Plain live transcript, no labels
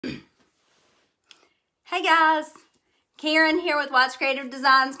Hey guys, Karen here with Watts Creative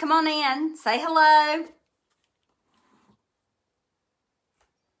Designs. Come on in, say hello.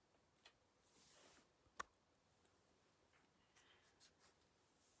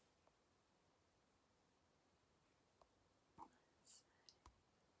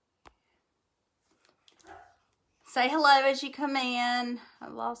 Say hello as you come in.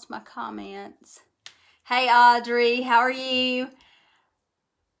 I've lost my comments. Hey Audrey, how are you?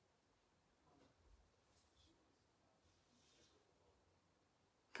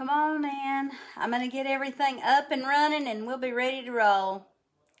 Come on in. I'm going to get everything up and running and we'll be ready to roll.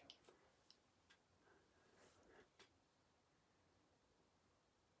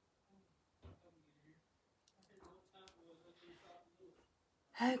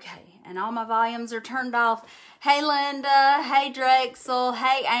 Okay, and all my volumes are turned off. Hey Linda, hey Drexel,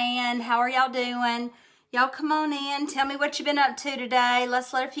 hey Ann, how are y'all doing? Y'all come on in, tell me what you've been up to today.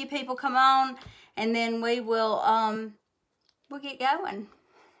 Let's let a few people come on and then we will we'll get going.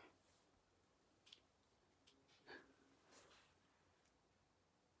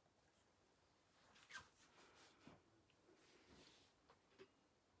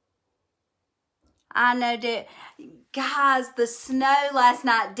 I know that, guys, the snow last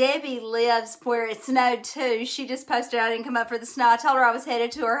night. Debbie lives where it snowed too. She just posted I didn't come up for the snow. I told her I was headed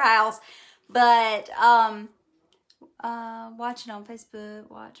to her house, but watching on Facebook.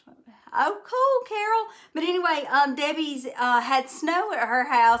 Oh, cool, Carol. But anyway, Debbie's had snow at her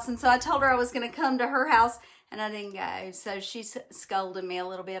house, and so I told her I was going to come to her house, and I didn't go. So she scolded me a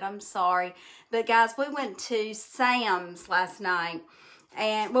little bit. I'm sorry, but guys, we went to Sam's last night.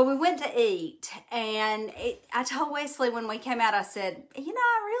 And, well, we went to eat, and I told Wesley when we came out, I said, you know,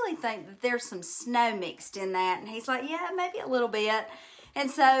 I really think that there's some snow mixed in that. And he's like, yeah, maybe a little bit. And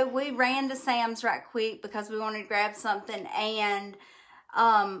so we ran to Sam's right quick because we wanted to grab something. And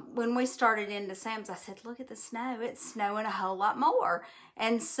when we started into Sam's, I said, look at the snow. It's snowing a whole lot more.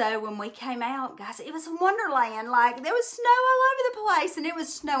 And so when we came out, guys, it was a wonderland. Like, there was snow all over the place, and it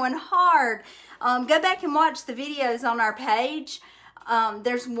was snowing hard. Go back and watch the videos on our page.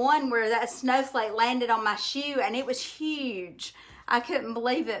 There's one where that snowflake landed on my shoe and it was huge. I couldn't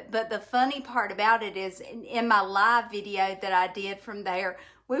believe it. But the funny part about it is in my live video that I did from there,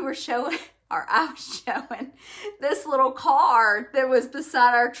 we were showing, or I was showing this little car that was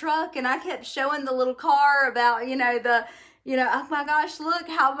beside our truck, and I kept showing the little car about, oh my gosh, look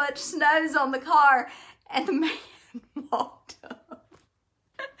how much snow's on the car. And the man walked up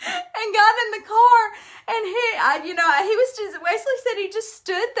and got in the car, and he was just, Wesley said he just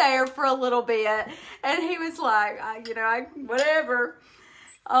stood there for a little bit, and he was like, whatever.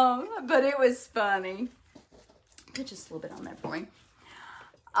 But it was funny. Put just a little bit on there for me.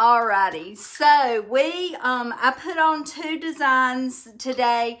 Alrighty, so I put on 2 designs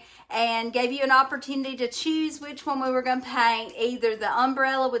today and gave you an opportunity to choose which one we were going to paint, either the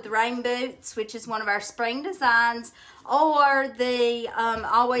umbrella with the rain boots, which is one of our spring designs, or the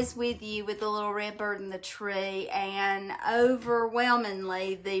Always With You with the little red bird and the tree, and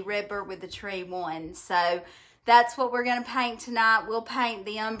overwhelmingly the red bird with the tree one. So that's what we're going to paint tonight. We'll paint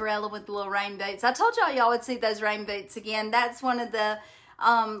the umbrella with the little rain boots. I told y'all would see those rain boots again. That's one of the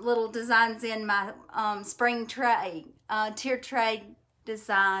little designs in my spring tray, tier tray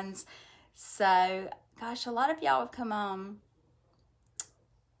designs. So, gosh, a lot of y'all have come on.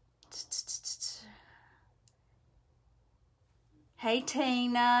 Hey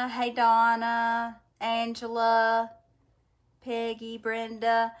Tina, hey Donna, Angela, Peggy,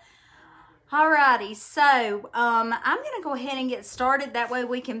 Brenda. Alrighty, so I'm gonna go ahead and get started. That way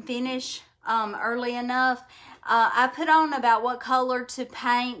we can finish early enough. I put on about what color to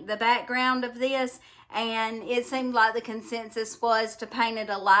paint the background of this, and it seemed like the consensus was to paint it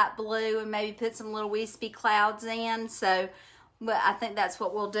a light blue and maybe put some little wispy clouds in. So, but I think that's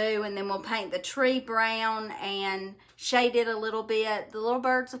what we'll do, and then we'll paint the tree brown and shade it a little bit. The little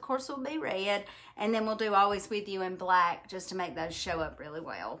birds, of course, will be red, and then we'll do Always With You in black just to make those show up really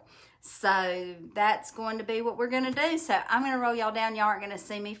well. So that's going to be what we're going to do. So I'm going to roll y'all down. Y'all aren't going to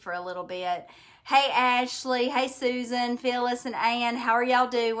see me for a little bit. Hey, Ashley. Hey, Susan, Phyllis, and Ann. How are y'all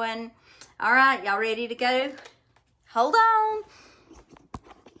doing? All right, y'all ready to go? Hold on.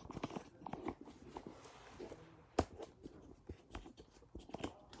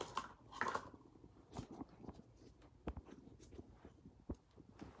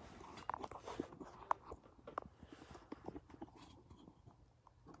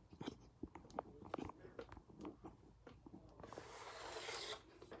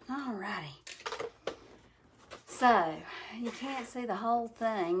 Alrighty. So, you can't see the whole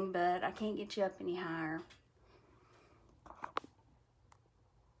thing, but I can't get you up any higher.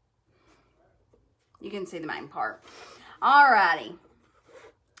 You can see the main part. Alrighty.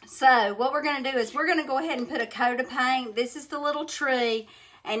 So what we're going to do is we're going to go ahead and put a coat of paint. This is the little tree,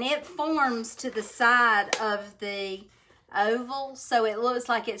 and it forms to the side of the oval, so it looks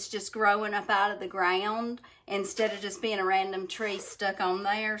like it's just growing up out of the ground instead of just being a random tree stuck on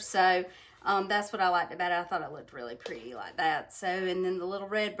there. So that's what I liked about it. I thought it looked really pretty like that. So, and then the little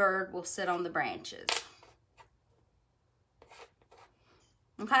red bird will sit on the branches.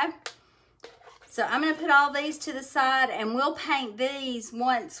 Okay. So I'm going to put all these to the side, and we'll paint these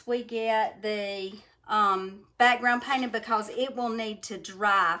once we get the background painted, because it will need to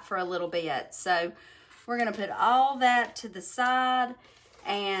dry for a little bit. So we're going to put all that to the side,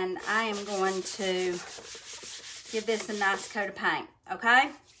 and I am going to give this a nice coat of paint,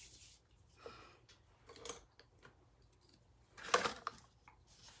 okay?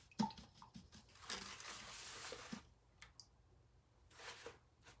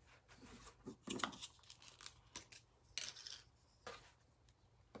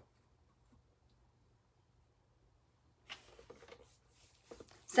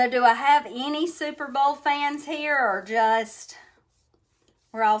 So do I have any Super Bowl fans here, or just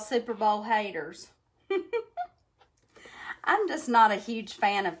we're all Super Bowl haters? I'm just not a huge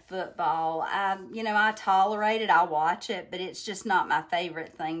fan of football. You know, I tolerate it, I watch it, but it's just not my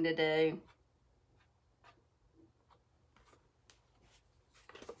favorite thing to do.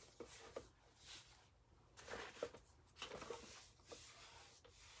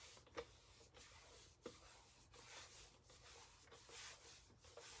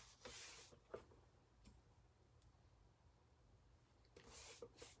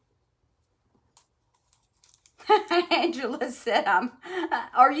 Angela said,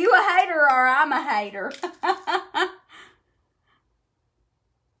 are you a hater or I'm a hater?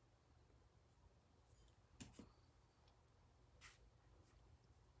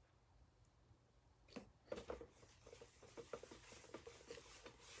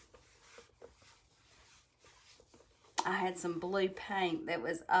 I had some blue paint that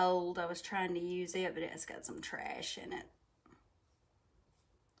was old. I was trying to use it, but it's got some trash in it.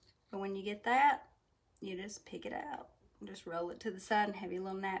 But when you get that, you just pick it out. Just roll it to the side and have your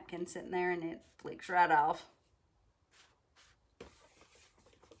little napkin sitting there, and it flicks right off.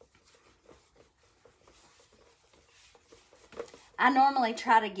 I normally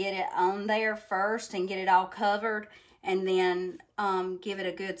try to get it on there first and get it all covered, and then give it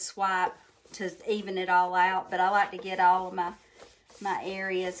a good swipe to even it all out. But I like to get all of my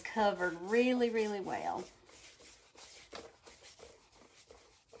areas covered really, really well.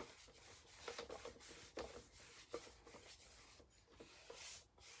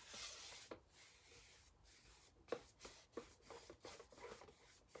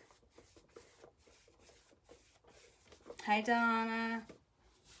 Hey, Donna.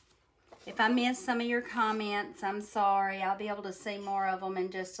 If I missed some of your comments, I'm sorry. I'll be able to see more of them in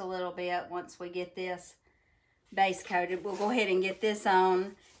just a little bit once we get this base coated. We'll go ahead and get this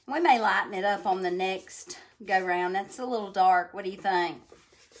on. We may lighten it up on the next go round. That's a little dark. What do you think?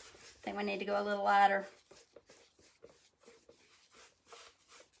 Think we need to go a little lighter?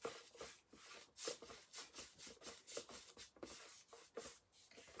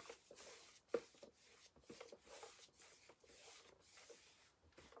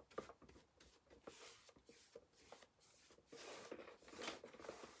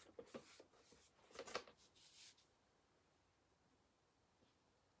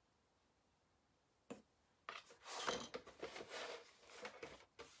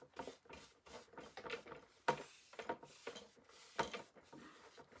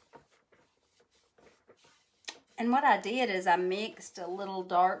 And what I did is I mixed a little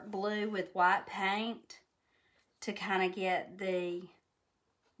dark blue with white paint to kind of get the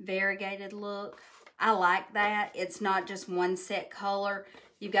variegated look. I like that. It's not just one set color.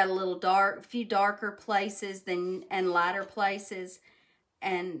 You've got a few darker places and lighter places.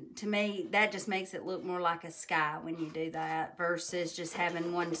 And to me, that just makes it look more like a sky when you do that versus just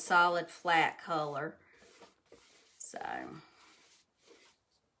having one solid flat color. So...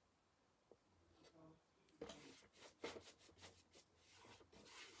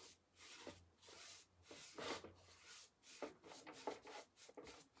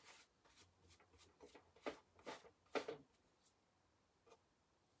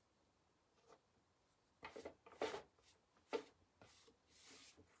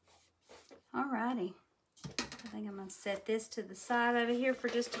 Alrighty, I think I'm going to set this to the side over here for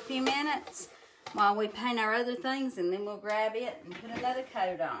just a few minutes while we paint our other things, and then we'll grab it and put another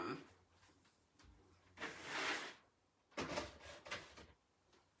coat on.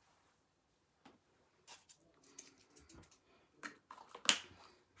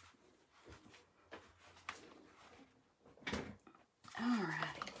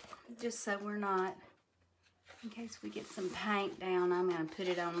 just so we're not, in case we get some paint down, I'm going to put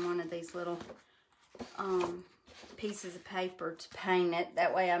it on one of these little pieces of paper to paint it.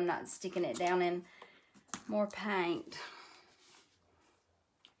 That way I'm not sticking it down in more paint.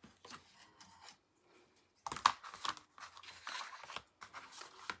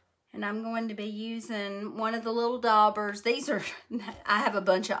 And I'm going to be using one of the little daubers. These are, I have a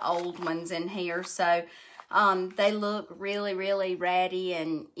bunch of old ones in here, so they look really, really ratty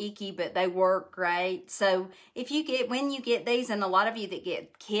and icky, but they work great. So if you get, when you get these, and a lot of you that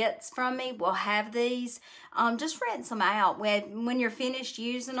get kits from me will have these, just rinse them out. When you're finished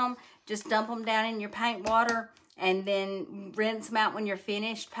using them, just dump them down in your paint water and then rinse them out when you're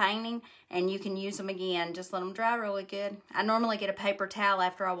finished painting, and you can use them again. Just let them dry really good. I normally get a paper towel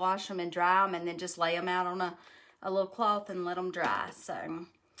after I wash them and dry them, and then just lay them out on a little cloth and let them dry. So,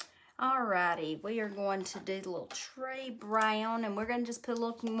 alrighty, we are going to do the little tree brown, and we're going to just put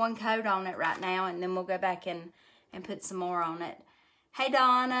one coat on it right now, and then we'll go back and put some more on it. Hey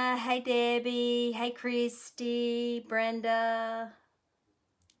Donna, hey Debbie, hey Christy, Brenda,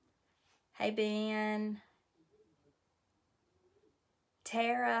 hey Ben,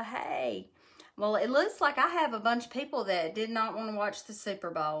 Tara, hey. Well, it looks like I have a bunch of people that did not want to watch the Super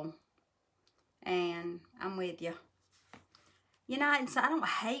Bowl, and I'm with you. You know, I don't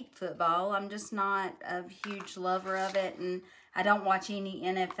hate football. I'm just not a huge lover of it, and I don't watch any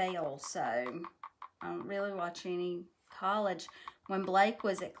NFL, so I don't really watch any college. When Blake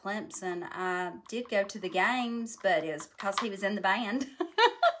was at Clemson, I did go to the games, but it was because he was in the band.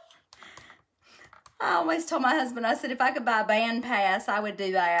 I always told my husband, I said, if I could buy a band pass, I would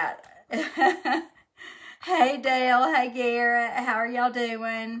do that. Hey Dale, hey Garrett, how are y'all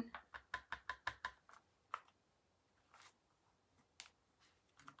doing?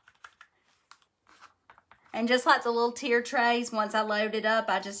 And just like the little tier trays, once I load it up,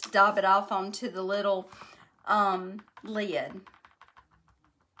 I just dab it off onto the little lid.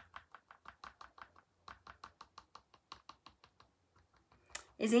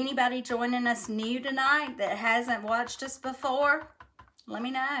 Is anybody joining us new tonight that hasn't watched us before? Let me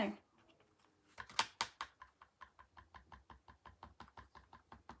know.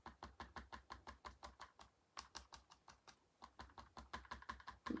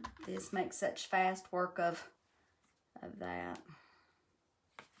 This makes such fast work of that.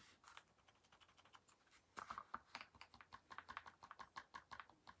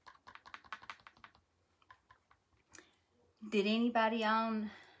 Did anybody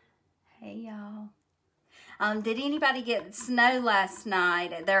hey y'all, did anybody get snow last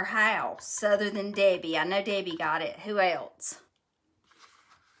night at their house other than Debbie? I know Debbie got it. Who else?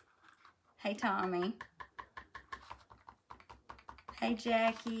 Hey Tommy. Hey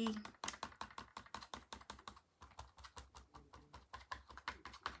Jackie.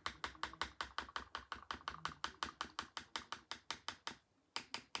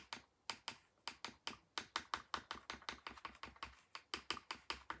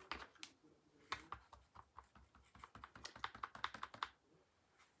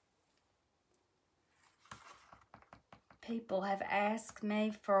 People have asked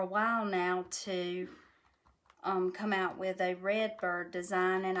me for a while now to come out with a Redbird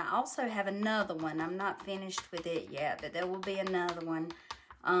design, and I also have another one. I'm not finished with it yet, but there will be another one.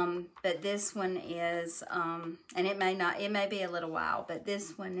 But this one is, and it may be a little while, but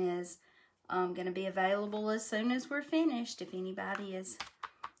this one is going to be available as soon as we're finished, if anybody is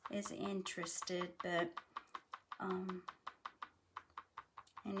interested. But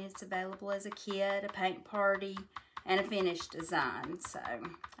and it's available as a kit, a paint party, and a finished design. So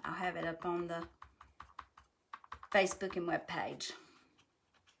I'll have it up on the Facebook and web page.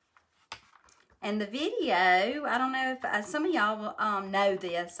 And the video, I don't know if some of y'all know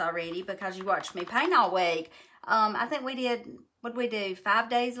this already because you watched me paint all week. I think we did, what did we do, 5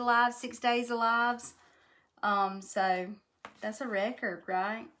 days of lives, 6 days of lives? So that's a record,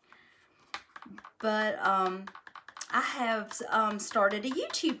 right? But I have started a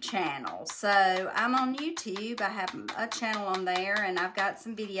YouTube channel. So I'm on YouTube. I have a channel on there, and I've got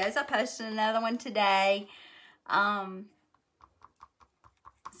some videos. I posted another one today. So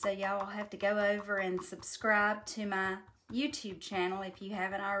y'all have to go over and subscribe to my YouTube channel if you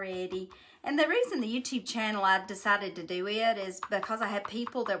haven't already. And the reason the YouTube channel I decided to do it is because I had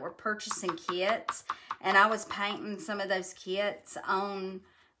people that were purchasing kits, and I was painting some of those kits on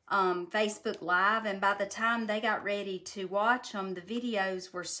Facebook Live, and by the time they got ready to watch them, the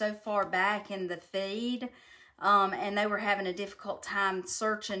videos were so far back in the feed, and they were having a difficult time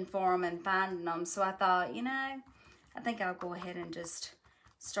searching for them and finding them. So I thought, you know, I think I'll go ahead and just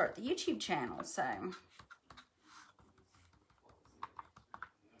start the YouTube channel. So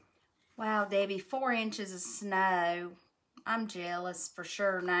Wow, Debbie, 4 inches of snow. I'm jealous for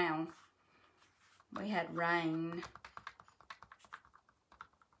sure now. We had rain.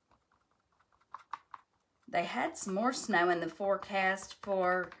 They had some more snow in the forecast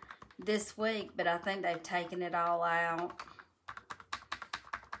for this week, but I think they've taken it all out.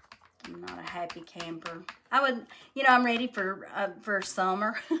 I'm not a happy camper. I would, you know, I'm ready for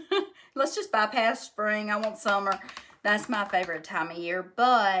summer. Let's just bypass spring. I want summer. That's my favorite time of year.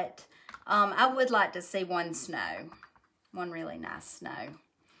 But I would like to see one really nice snow.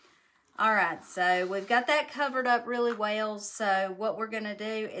 All right, so we've got that covered up really well. So what we're going to do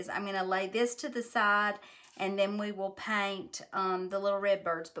is I'm going to lay this to the side, and then we will paint the little red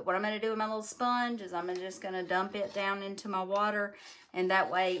birds. But what I'm going to do with my little sponge is I'm just going to dump it down into my water, and that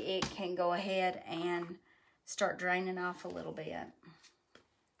way it can go ahead and start draining off a little bit.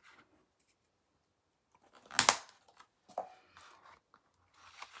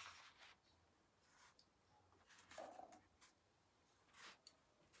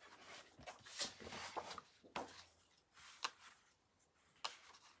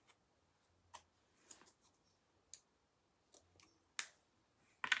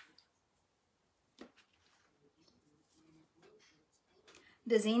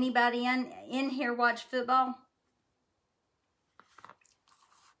 Does anybody in here watch football?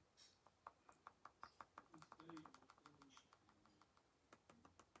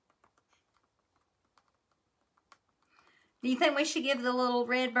 Do you think we should give the little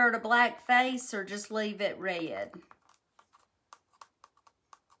red bird a black face or just leave it red?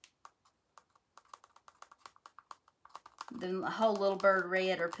 The whole little bird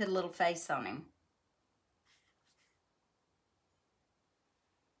red, or put a little face on him?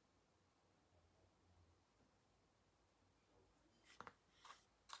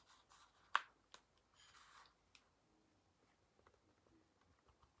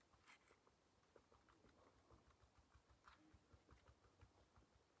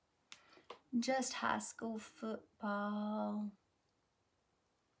 Just high school football.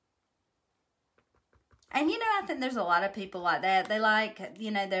 And you know, I think there's a lot of people like that. They like,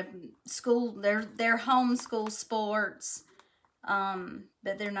 you know, their homeschool sports,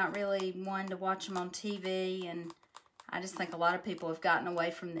 but they're not really one to watch them on TV. And I just think a lot of people have gotten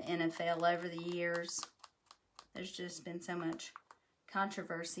away from the NFL over the years. There's just been so much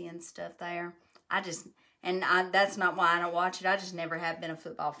controversy and stuff there. That's not why I don't watch it. I just never have been a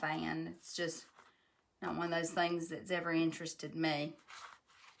football fan. It's just not one of those things that's ever interested me.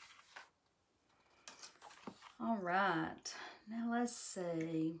 All right. Now let's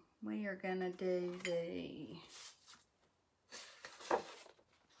see. We are going to do the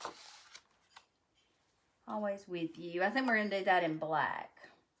Always With You. I think we're going to do that in black.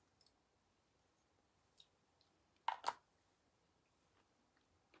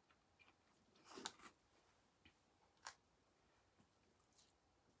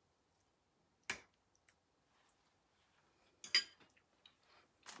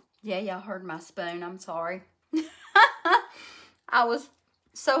 Yeah, y'all heard my spoon. I'm sorry. I was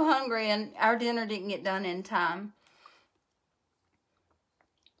so hungry and our dinner didn't get done in time.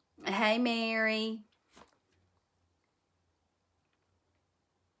 Hey, Mary.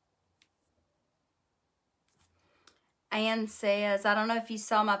 Ann says, I don't know if you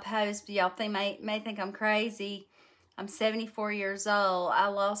saw my post, but y'all may think I'm crazy. I'm 74 years old. I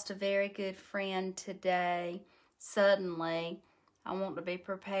lost a very good friend today. Suddenly, I want to be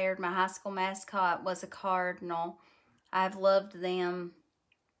prepared. My high school mascot was a cardinal. I've loved them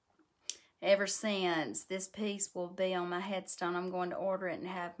ever since. This piece will be on my headstone. I'm going to order it and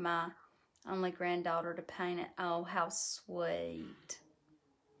have my only granddaughter to paint it. Oh, how sweet.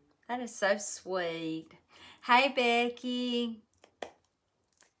 That is so sweet. Hey, Becky.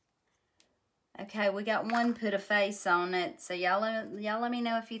 Okay, we got one put a face on it. So y'all let me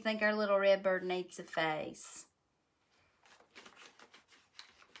know if you think our little red bird needs a face.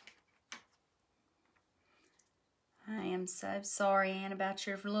 I am so sorry, Ann, about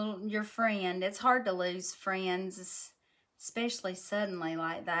your friend. It's hard to lose friends, especially suddenly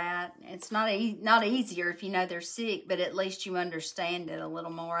like that. It's not easier if you know they're sick, but at least you understand it a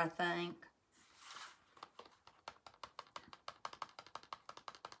little more, I think.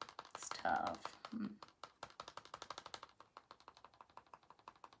 It's tough.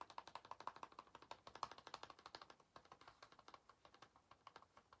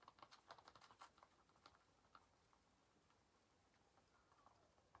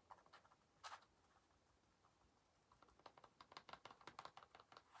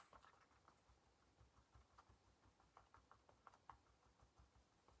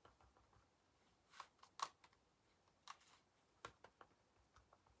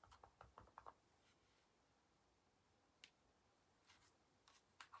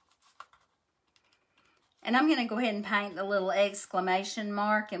 And I'm going to go ahead and paint the little exclamation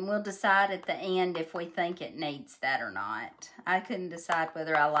mark, and we'll decide at the end if we think it needs that or not. I couldn't decide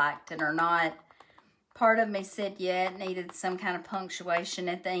whether I liked it or not. Part of me said, yeah, it needed some kind of punctuation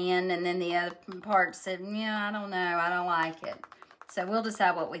at the end, and then the other part said, yeah, I don't know, I don't like it. So we'll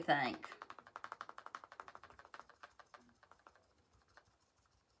decide what we think.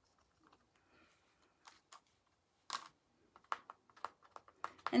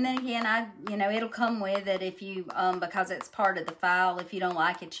 And then again, it'll come with it if you, because it's part of the file. If you don't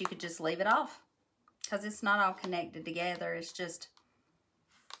like it, you could just leave it off. Because it's not all connected together. It's just...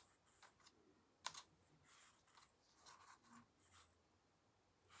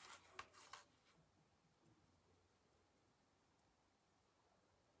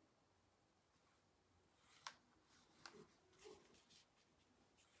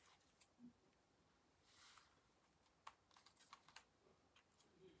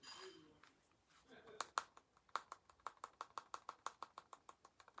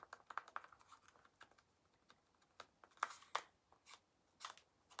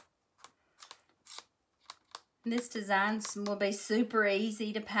 This design will be super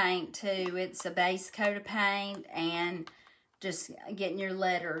easy to paint too. It's a base coat of paint and just getting your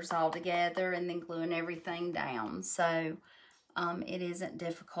letters all together and then gluing everything down. So it isn't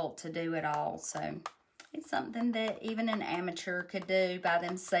difficult to do at all. So it's something that even an amateur could do by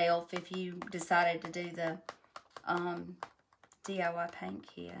themselves if you decided to do the DIY paint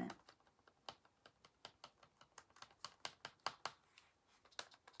kit.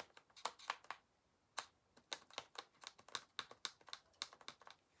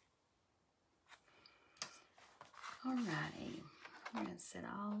 Alrighty, I'm going to set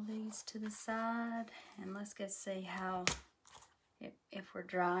all these to the side, and let's go see how, if we're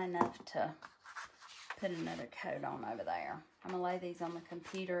dry enough to put another coat on over there. I'm going to lay these on the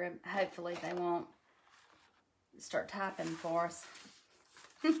computer, and hopefully they won't start typing for us.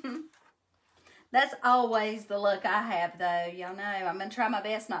 That's always the look I have, though. Y'all know, I'm going to try my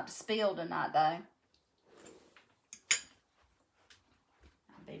best not to spill tonight, though.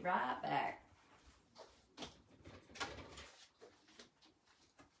 I'll be right back.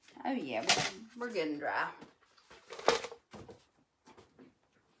 Oh yeah, we're good and dry.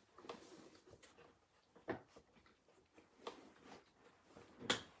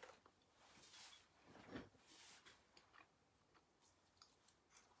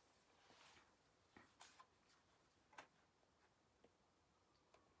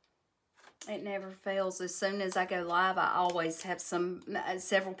 It never fails. As soon as I go live, I always have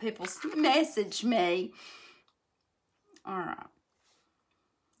several people message me. All right.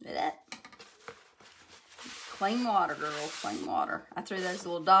 That clean water, girl, clean water. I threw those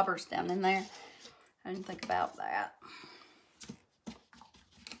little daubers down in there. I didn't think about that.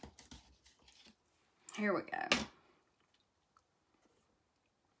 Here we go.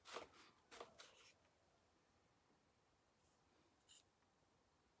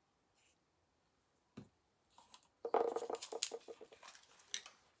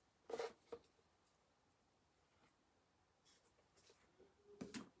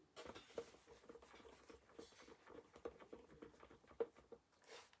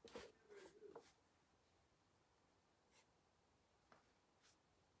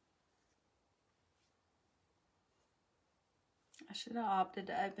 I should have opted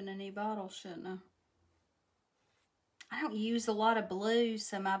to open a new bottle, shouldn't I? I don't use a lot of blue,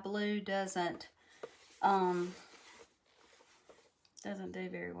 so my blue doesn't do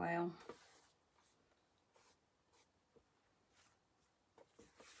very well.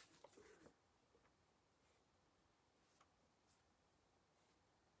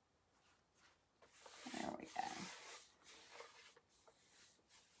 There we go.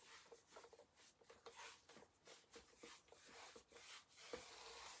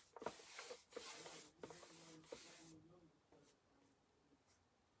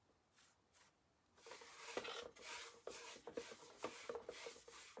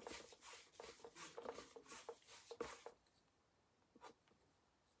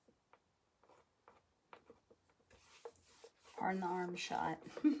 Pardon the arm shot.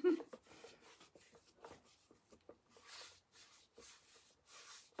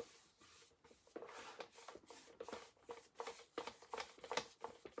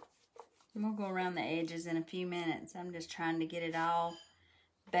 We'll go around the edges in a few minutes. I'm just trying to get it all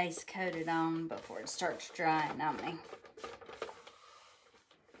base coated on before it starts drying on me.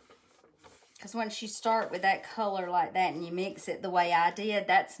 Because once you start with that color like that and you mix it the way I did,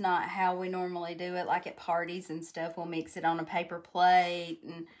 that's not how we normally do it. Like at parties and stuff, we'll mix it on a paper plate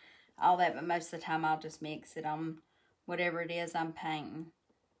and all that. But most of the time, I'll just mix it on whatever it is I'm painting.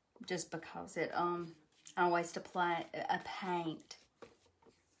 Just because it I don't waste a paint.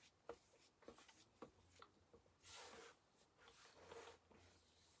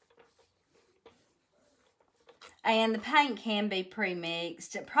 And the paint can be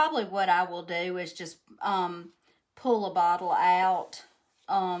pre-mixed. Probably what I will do is just pull a bottle out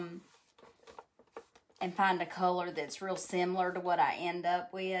and find a color that's real similar to what I end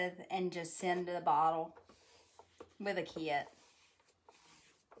up with and just send the bottle with a kit.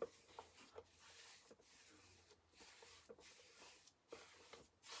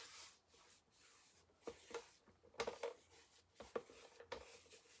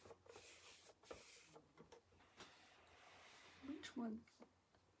 Which one?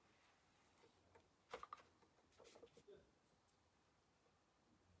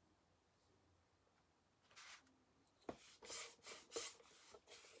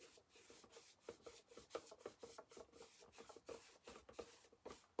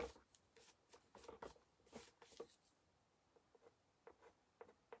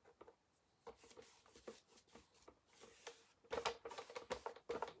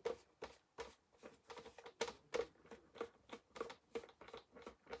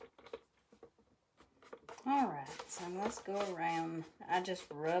 Alright, so let's go around. I just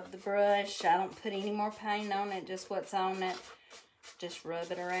rub the brush. I don't put any more paint on it, just what's on it. Just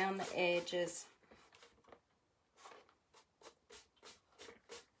rub it around the edges.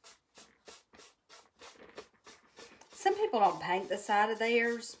 Some people don't paint the side of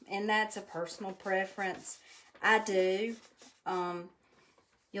theirs, and that's a personal preference. I do.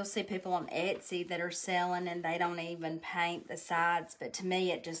 You'll see people on Etsy that are selling and they don't even paint the sides. But to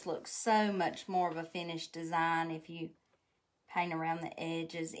me, it just looks so much more of a finished design if you paint around the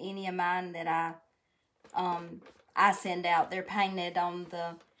edges. Any of mine that I send out, they're painted on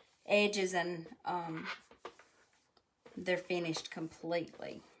the edges and they're finished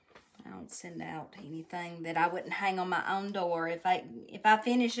completely. I don't send out anything that I wouldn't hang on my own door. If I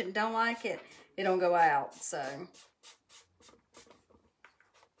finish it and don't like it, it don't go out. So...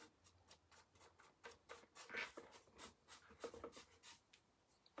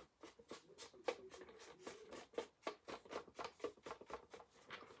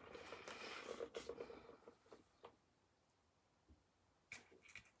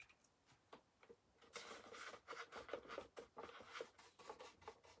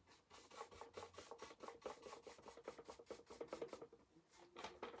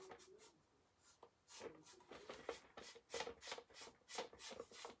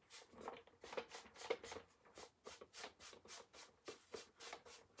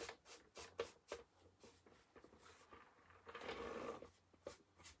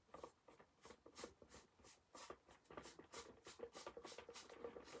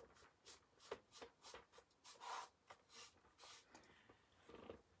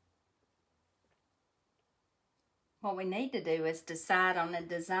 what we need to do is decide on a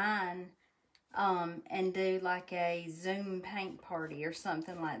design and do like a Zoom paint party or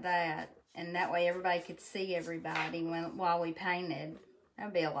something like that. And that way everybody could see everybody while we painted. That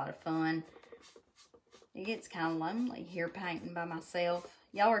would be a lot of fun. It gets kind of lonely here painting by myself.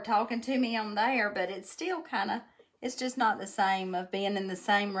 Y'all are talking to me on there, but it's still kind of, it's just not the same of being in the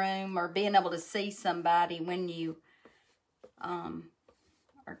same room or being able to see somebody when you are.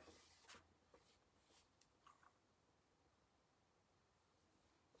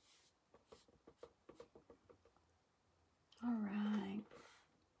 All right.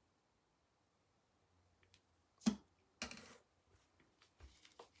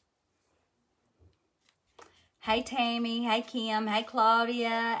 Hey, Tammy. Hey, Kim. Hey,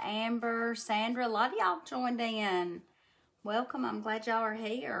 Claudia, Amber, Sandra. A lot of y'all joined in. Welcome. I'm glad y'all are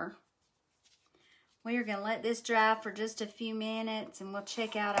here. We are going to let this dry for just a few minutes, and we'll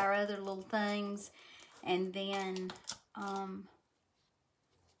check out our other little things. And then,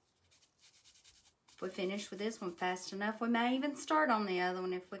 if we finish with this one fast enough, we may even start on the other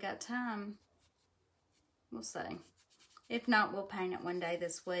one if we got time. We'll see. If not, we'll paint it one day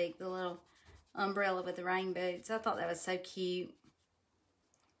this week. The little umbrella with the rain boots. I thought that was so cute.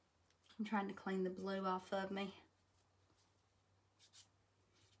 I'm trying to clean the blue off of me.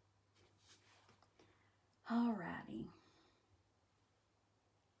 Alrighty.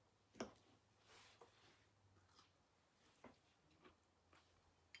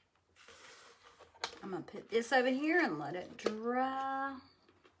 I'm going to put this over here and let it dry.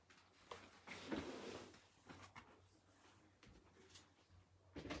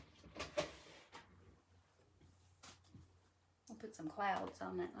 I'll put some clouds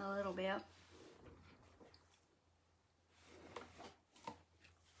on it a little bit.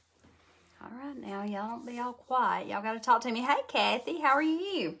 All right, now y'all don't be all quiet. Y'all got to talk to me. Hey, Kathy, how are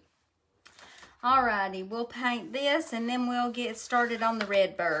you? Alrighty, we'll paint this and then we'll get started on the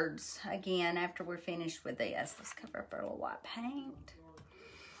red birds again after we're finished with this. Let's cover up our little white paint.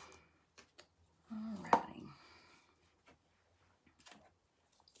 Alrighty.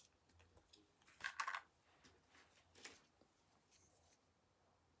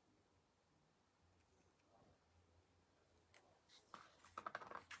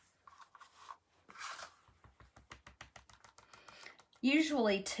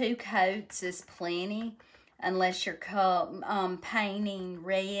 Usually 2 coats is plenty unless you're painting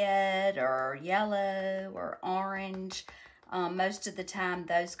red or yellow or orange. Most of the time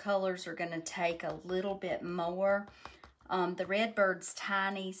those colors are going to take a little bit more. The red bird's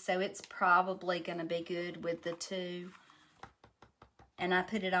tiny, so it's probably going to be good with the 2. And I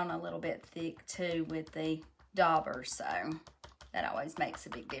put it on a little bit thick too with the dauber, so that always makes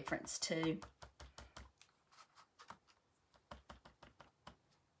a big difference too.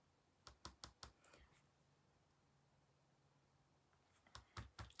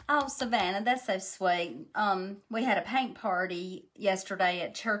 Oh, Savannah, that's so sweet. We had a paint party yesterday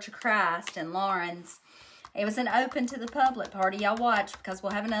at Church of Christ in Lawrence. It was an open to the public party. Y'all watch because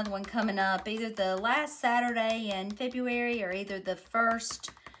we'll have another one coming up either the last Saturday in February or either the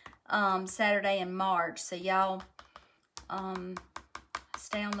first Saturday in March. So y'all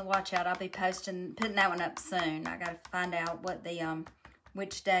stay on the watch out. I'll be putting that one up soon. I got to find out what the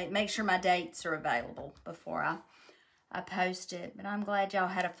which date. Make sure my dates are available before I post it, but I'm glad y'all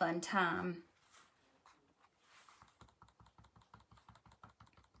had a fun time.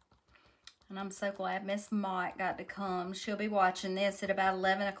 And I'm so glad Miss Mike got to come. She'll be watching this at about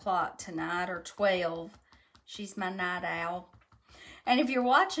 11 o'clock tonight or 12. She's my night owl. And if you're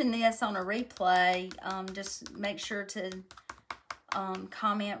watching this on a replay, just make sure to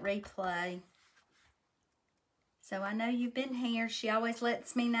comment replay. So I know you've been here. She always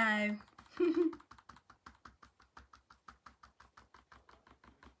lets me know.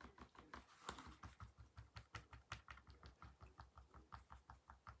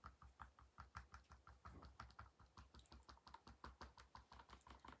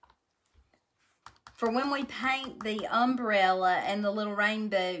 For when we paint the umbrella and the little rain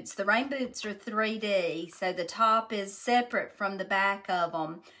boots, the rain boots are 3D, so the top is separate from the back of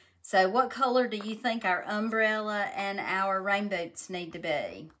them. So what color do you think our umbrella and our rain boots need to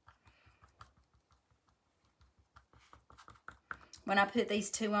be? When I put these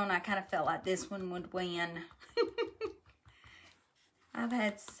 2 on, I kind of felt like this one would win. I've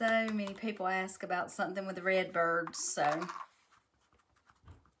had so many people ask about something with the red birds, so...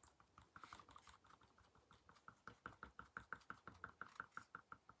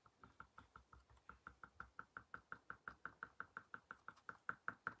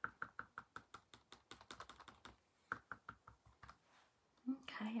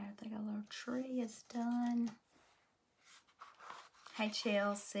 Okay, I think our little tree is done. Hey,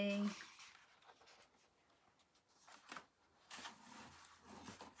 Chelsea.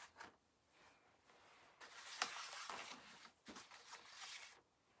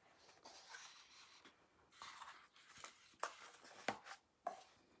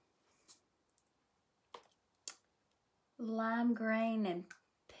 Lime green and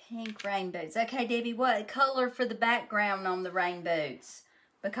pink rain boots. Okay, Debbie, what color for the background on the rain boots?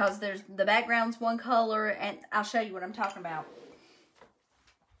 Because the background's one color, and I'll show you what I'm talking about.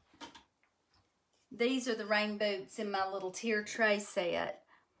 These are the rain boots in my little tier tray set,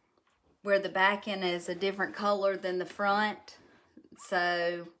 where the back end is a different color than the front.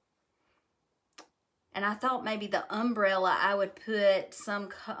 So, and I thought maybe the umbrella, I would put some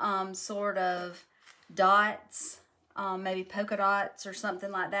sort of dots, maybe polka dots or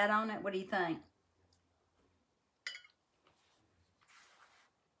something like that on it. What do you think?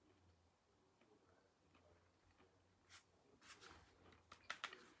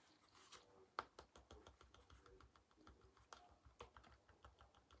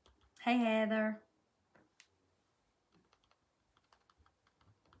 Hey, Heather.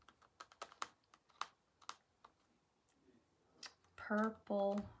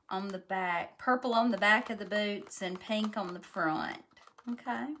 Purple on the back. Purple on the back of the boots and pink on the front.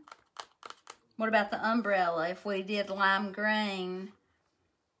 Okay. What about the umbrella? If we did lime green,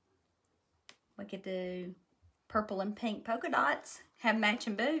 we could do purple and pink polka dots. Have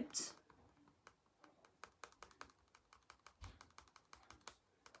matching boots.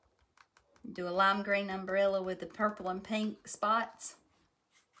 Do a lime green umbrella with the purple and pink spots.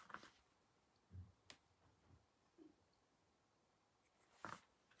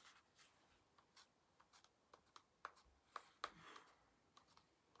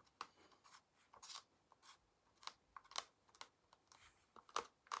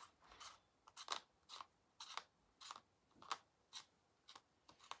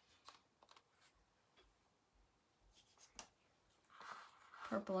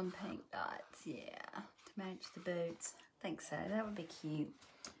 Purple and pink dots, yeah, to match the boots. I think so. That would be cute.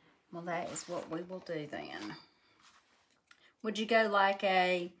 Well, that is what we will do then. Would you go like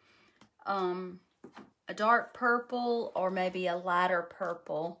a dark purple or maybe a lighter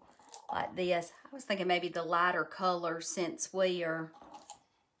purple like this? I was thinking maybe the lighter color since we are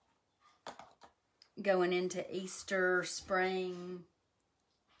going into Easter, spring.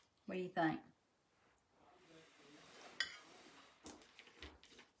 What do you think?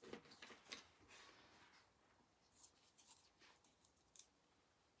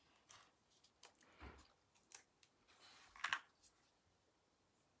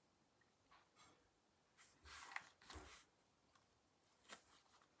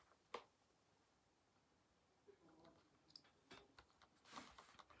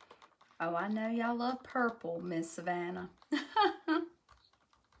 Oh, I know y'all love purple, Miss Savannah.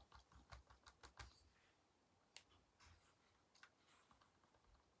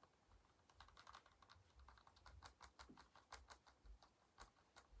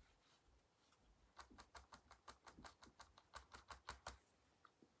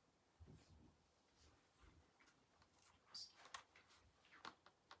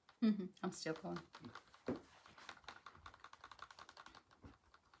 I'm still going.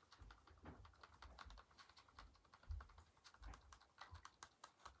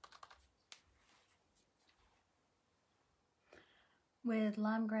 With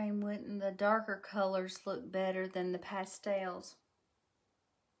lime green, wouldn't the darker colors look better than the pastels?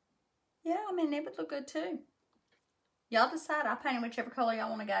 Yeah, I mean, it would look good too. Y'all decide. I'll paint whichever color y'all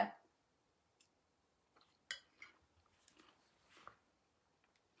want to go.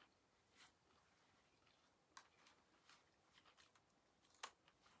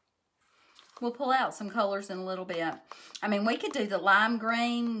 We'll pull out some colors in a little bit. I mean, we could do the lime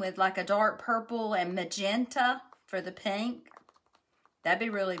green with like a dark purple and magenta for the pink. That'd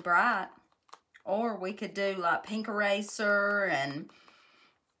be really bright. Or we could do like pink eraser and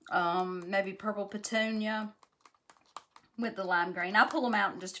maybe purple petunia with the lime green. I'll pull them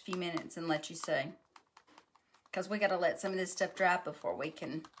out in just a few minutes and let you see. Because we got to let some of this stuff dry before we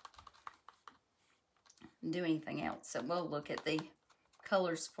can do anything else. So we'll look at the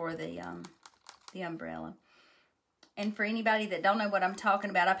colors for the umbrella. And for anybody that don't know what I'm talking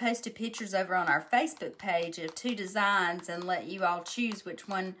about, I posted pictures over on our Facebook page of 2 designs and let you all choose which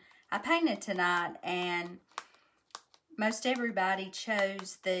one I painted tonight. And most everybody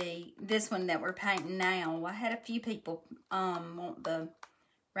chose this one that we're painting now. I had a few people want the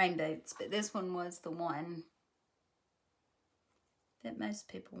rain boots, but this one was the one that most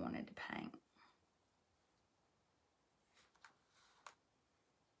people wanted to paint.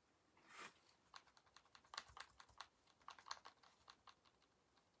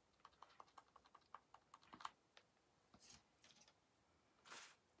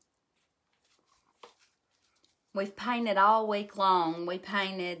 We've painted all week long. We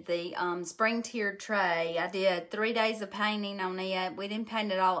painted the spring tiered tray. I did 3 days of painting on it. We didn't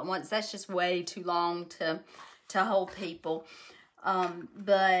paint it all at once. That's just way too long to hold people. And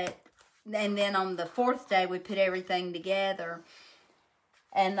then on the 4th day, we put everything together.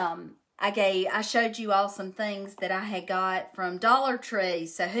 And I showed you all some things that I had got from Dollar Tree.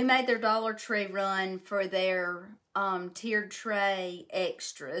 So who made their Dollar Tree run for their tiered tray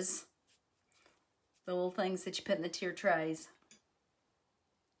extras? The little things that you put in the tier trays.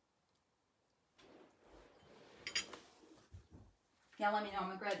 Y'all let me know. I'm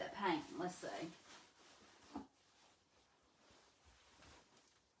going to grab that paint. Let's see.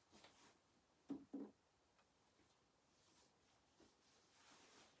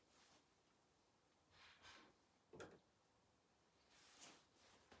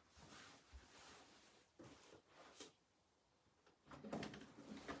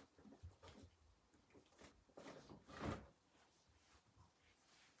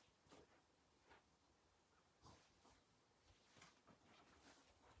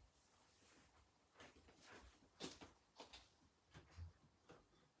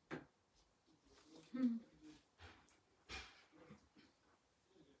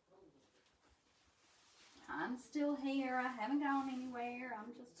 I'm still here. I haven't gone anywhere.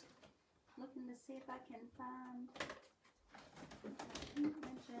 I'm just looking to see if I can find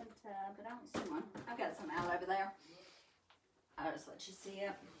magenta, but I don't see one. I've got some out over there. I'll just let you see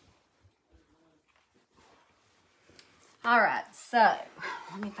it. All right, so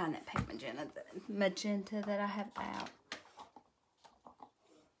let me find that pink magenta that I have out.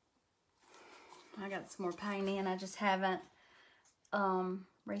 I got some more paint in. I just haven't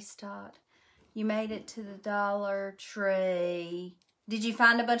restocked. You made it to the Dollar Tree. Did you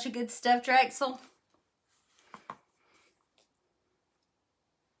find a bunch of good stuff, Drexel?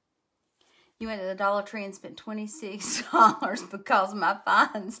 You went to the Dollar Tree and spent $26 because of my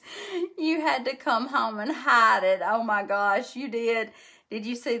fines. You had to come home and hide it. Oh my gosh, you did. Did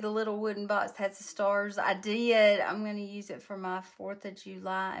you see the little wooden box that has the stars? I did. I'm going to use it for my 4th of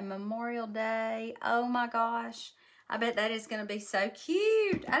July and Memorial Day. Oh my gosh. I bet that is going to be so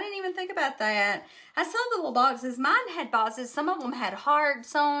cute. I didn't even think about that. I saw the little boxes. Mine had boxes. Some of them had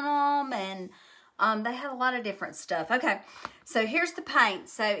hearts on them, and they had a lot of different stuff. Okay, so here's the paint.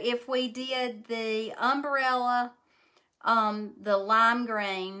 So if we did the umbrella, the lime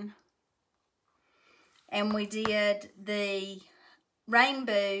green, and we did the rain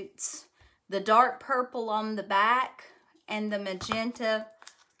boots, the dark purple on the back, and the magenta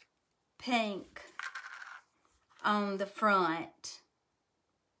pink on the front.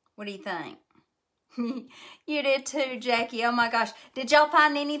 What do you think? You did too, Jackie. Oh my gosh. Did y'all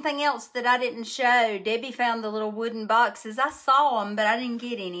find anything else that I didn't show? Debbie found the little wooden boxes. I saw them, but I didn't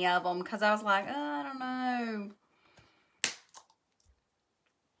get any of them because I was like, oh, I don't know.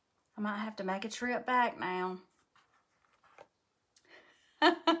 I might have to make a trip back now.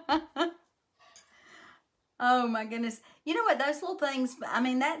 Oh my goodness. You know what? Those little things, I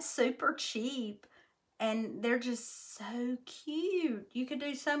mean, that's super cheap. And they're just so cute. You could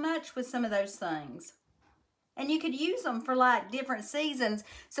do so much with some of those things. And you could use them for like different seasons.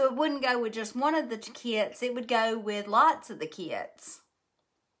 So it wouldn't go with just one of the kits. It would go with lots of the kits.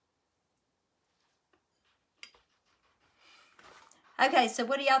 Okay, so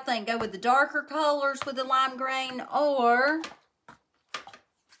what do y'all think? Go with the darker colors with the lime green, or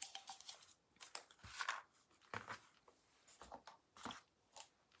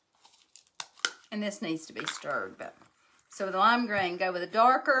and this needs to be stirred, but so with the lime green, go with a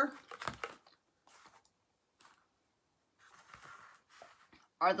darker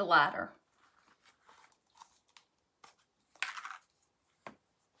or the lighter.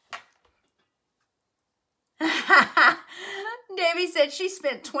 Debbie said she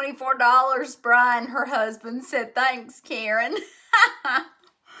spent $24. Brian, her husband, said, thanks, Karen.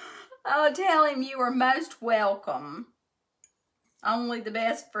 Oh, tell him you are most welcome. Only the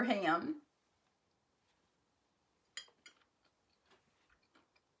best for him.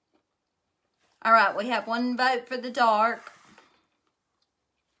 All right, we have one vote for the dark.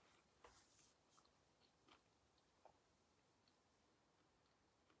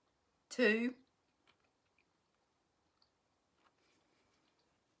 Two.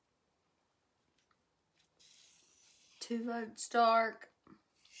 Two votes dark.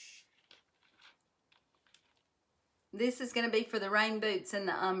 This is going to be for the rain boots and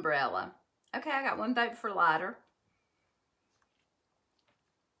the umbrella. Okay, I got one vote for lighter.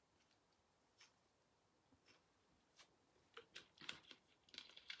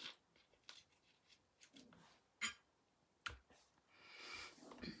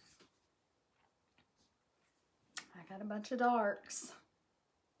 I got a bunch of darks.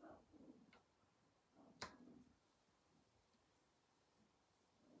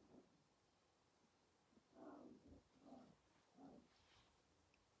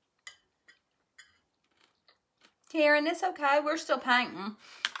 Karen, it's okay. We're still painting.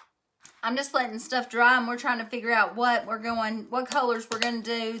 I'm just letting stuff dry, and we're trying to figure out what colors we're going to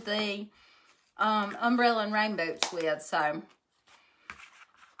do the umbrella and rain boots with.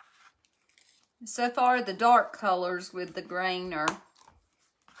 So far, the dark colors with the green are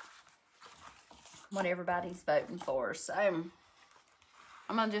what everybody's voting for. So I'm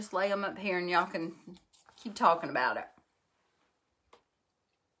going to just lay them up here, and y'all can keep talking about it.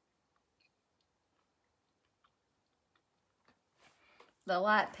 The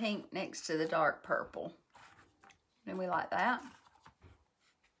light pink next to the dark purple. Do we like that?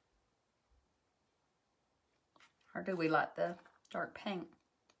 Or do we like the dark pink?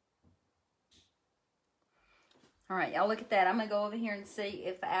 All right, y'all look at that. I'm going to go over here and see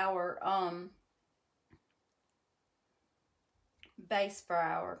if our base for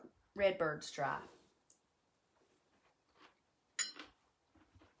our Redbird's dry.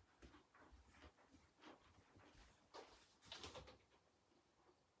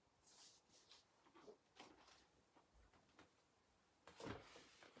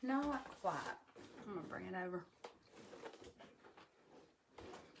 Not quite. I'm going to bring it over.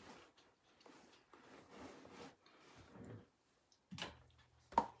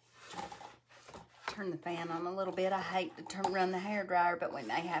 Turn the fan on a little bit. I hate to run the hairdryer, but we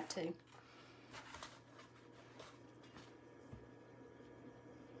may have to.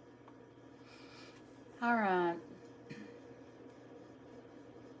 All right.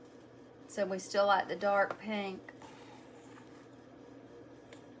 So we still like the dark pink.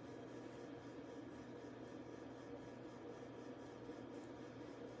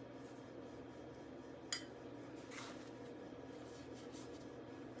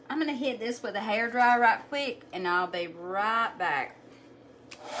 going to hit this with a hairdryer right quick, and I'll be right back.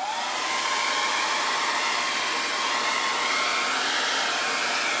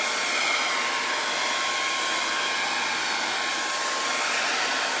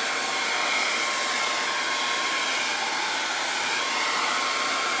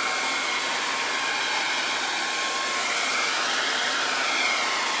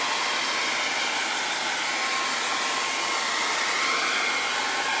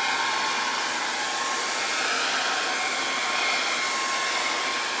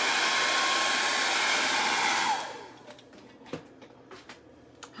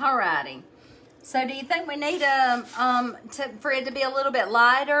 Alrighty. So do you think we need for it to be a little bit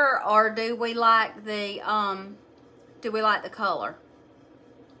lighter, or do we like the color?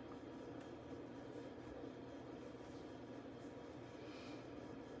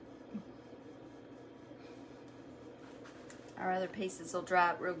 Our other pieces will dry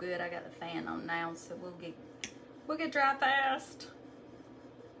up real good. I got the fan on now, so we'll get dry fast.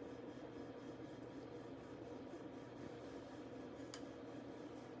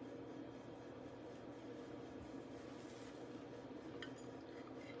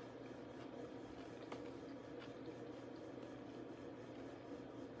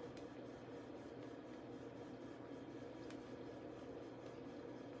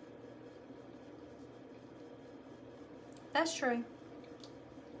 That's true.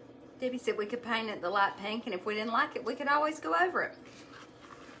 Debbie said we could paint it the light pink, and if we didn't like it, we could always go over it.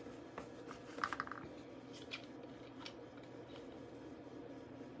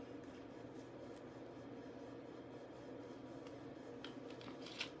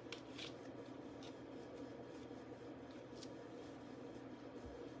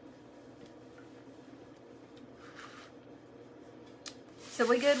 So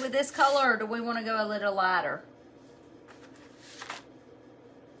we good with this color, or do we want to go a little lighter?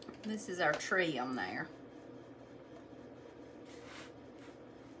 This is our tree on there.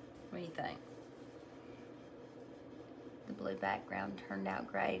 What do you think? The blue background turned out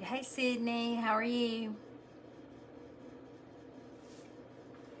great. Hey, Sydney, how are you?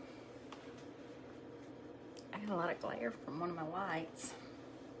 I got a lot of glare from one of my lights.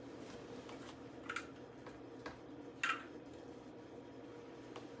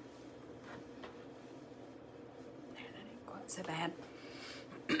 There, that ain't quite so bad.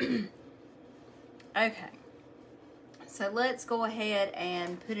 Okay, so let's go ahead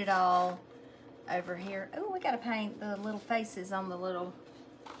and put it all over here. Oh, we gotta paint the little faces on the little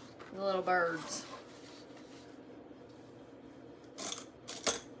birds.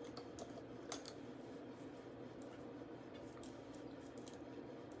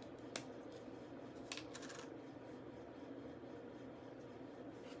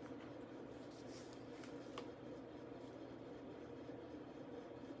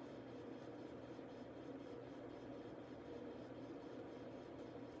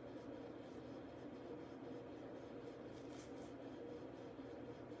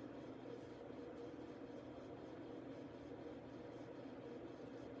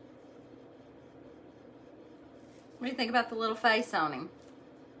 What do you think about the little face on him?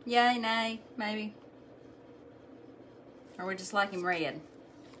 Yay, nay, maybe? Or we just like him red?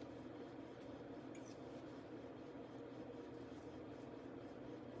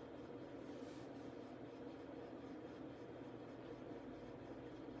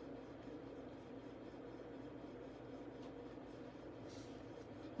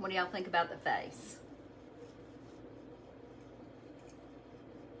 What do y'all think about the face?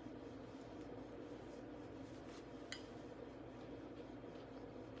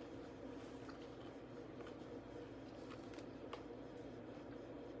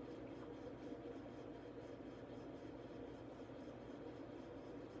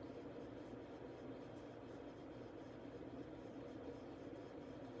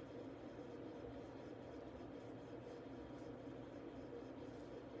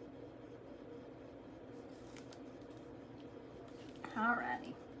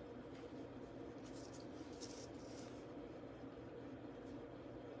 Alrighty.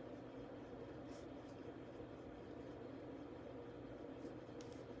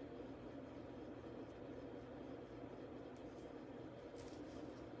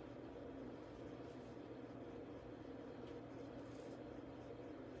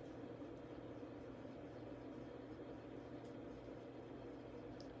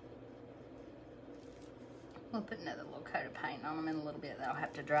 We'll put another little coat of paint on them in a little bit. That'll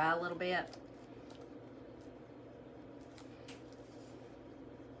have to dry a little bit.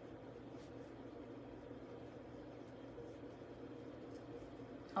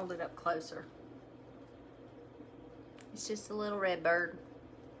 Hold it up closer. It's just a little red bird.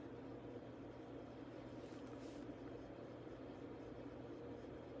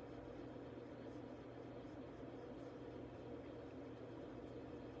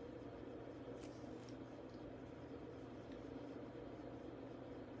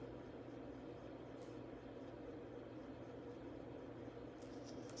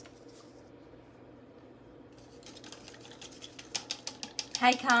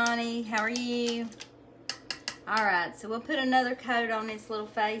 Hey, Connie. How are you? All right, so we'll put another coat on his little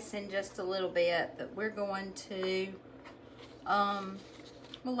face in just a little bit, but we're going to,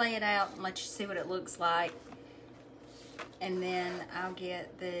 we'll lay it out and let you see what it looks like. And then I'll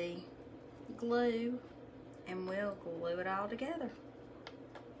get the glue and we'll glue it all together.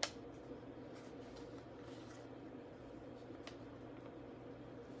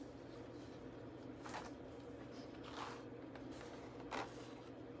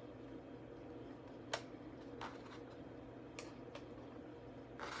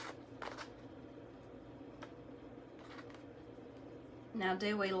 Now,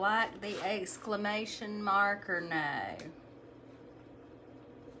 do we like the exclamation mark or no?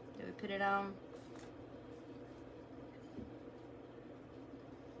 Do we put it on?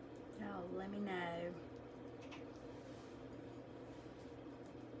 Oh, let me know.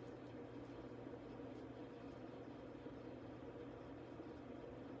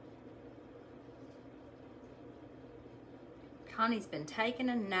 Connie's been taking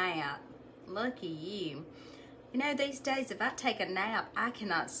a nap. Lucky you. You know, these days, if I take a nap, I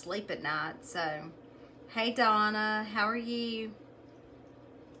cannot sleep at night. So, hey, Donna, how are you?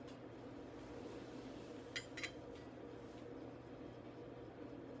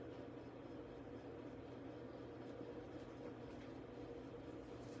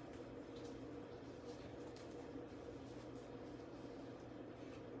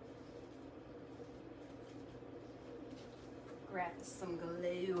 Grab some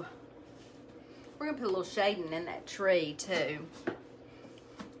glue. We're gonna put a little shading in that tree too.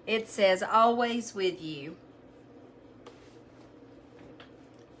 It says always with you.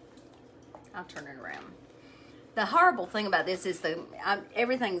 I'll turn it around. The horrible thing about this is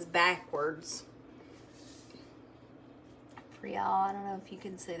everything's backwards. For y'all, I don't know if you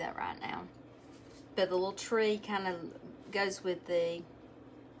can see that right now. But the little tree kind of goes with the,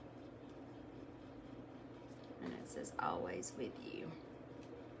 and it says always with you.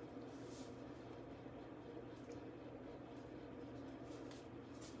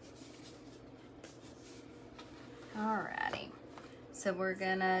 Alrighty, so we're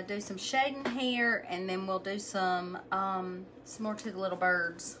gonna do some shading here, and then we'll do some more to the little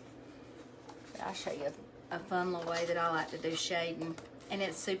birds. I'll show you a fun little way that I like to do shading, and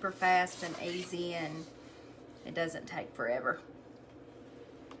it's super fast and easy, and it doesn't take forever.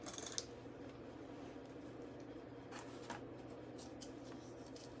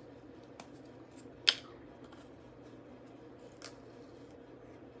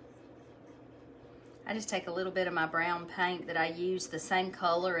 I just take a little bit of my brown paint that I use the same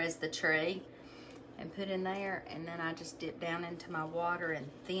color as the tree and put in there, and then I just dip down into my water and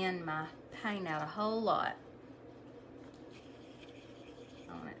thin my paint out a whole lot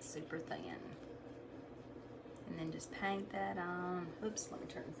on it, super thin. And then just paint that on. Oops, let me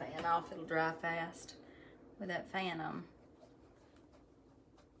turn the fan off. It'll dry fast with that fan on.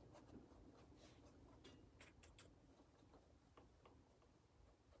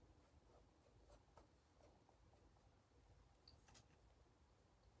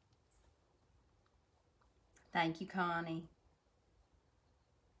 Thank you, Connie.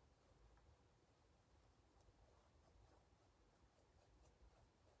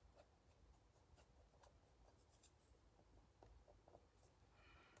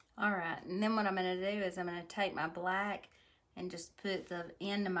 All right, and then what I'm going to do is I'm going to take my black and just put the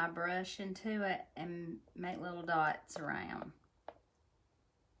end of my brush into it and make little dots around.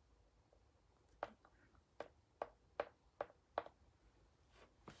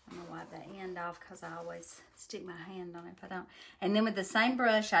 I'm going to wipe that end off because I always stick my hand on it if I don't. And then with the same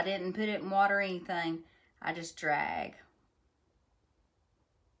brush, I didn't put it in water or anything. I just drag.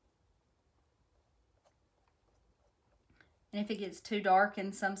 And if it gets too dark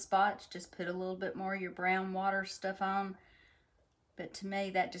in some spots, just put a little bit more of your brown water stuff on. But to me,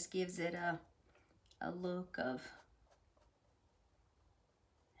 that just gives it a look of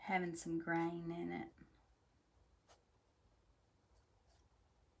having some grain in it.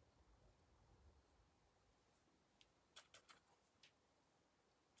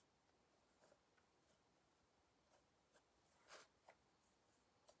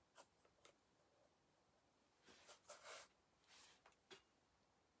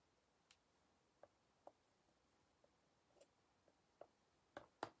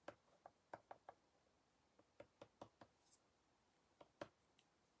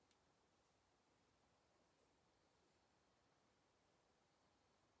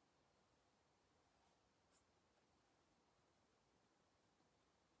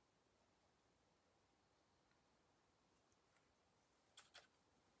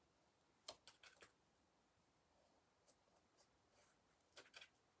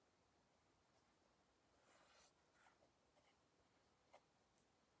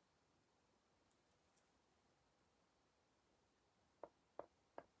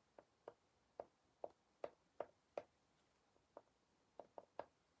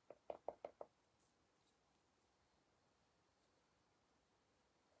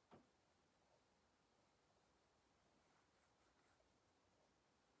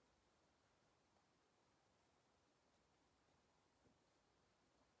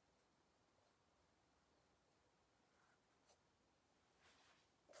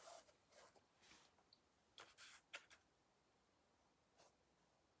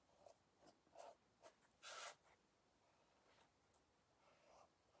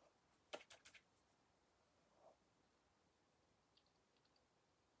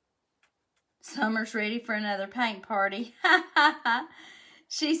 Summer's ready for another paint party.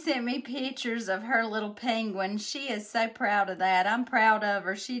 She sent me pictures of her little penguin. She is so proud of that. I'm proud of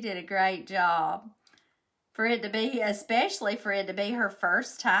her. She did a great job. For it to be, especially for it to be her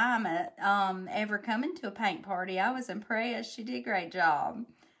first time at, ever coming to a paint party. I was impressed. She did a great job.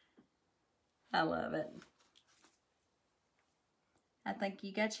 I love it. I think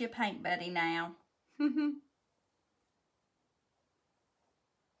you got you a paint buddy now.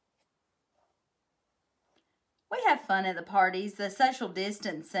 We have fun at the parties. The social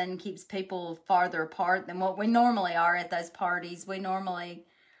distancing keeps people farther apart than what we normally are at those parties. We normally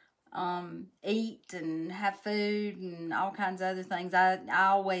eat and have food and all kinds of other things. I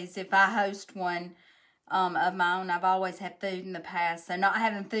always, if I host one of my own, I've always had food in the past. So not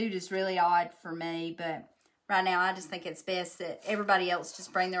having food is really odd for me. But right now, I just think it's best that everybody else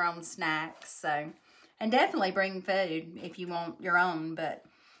just bring their own snacks. So, and definitely bring food if you want your own. But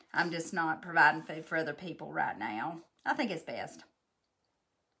I'm just not providing food for other people right now. I think it's best.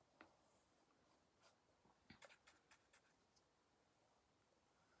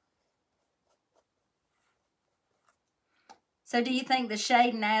 So do you think the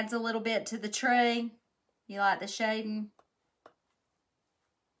shading adds a little bit to the tree? You like the shading?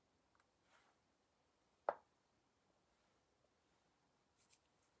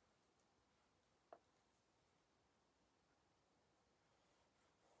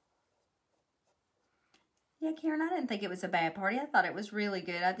 Yeah, Karen, I didn't think it was a bad party. I thought it was really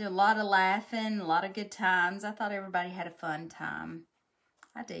good. I did a lot of laughing, a lot of good times. I thought everybody had a fun time.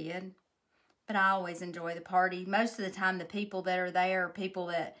 I did. But I always enjoy the party. Most of the time, the people that are there are people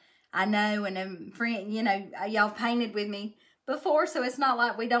that I know and friend. You know, y'all painted with me before, so it's not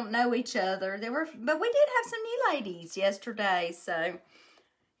like we don't know each other. But we did have some new ladies yesterday, so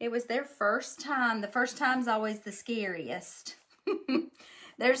it was their first time. The first time's always the scariest.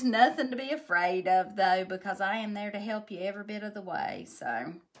 There's nothing to be afraid of, though, because I am there to help you every bit of the way,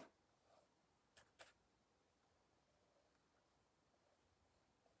 so.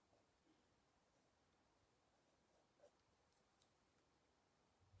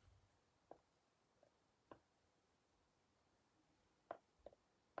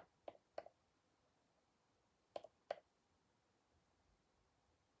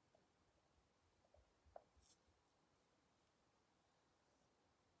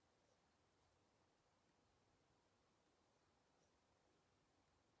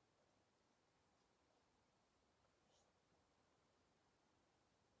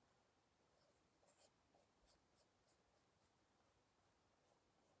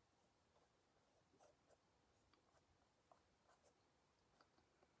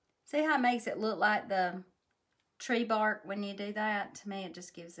 See how it makes it look like the tree bark when you do that? To me, it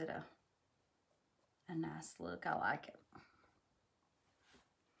just gives it a nice look. I like it.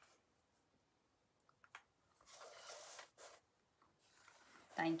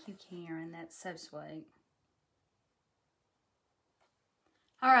 Thank you, Karen. That's so sweet.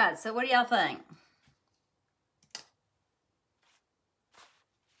 All right, so what do y'all think?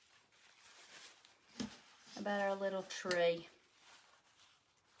 About our little tree.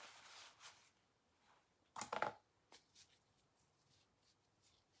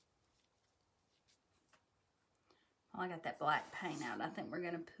 Well, I got that black paint out. I think we're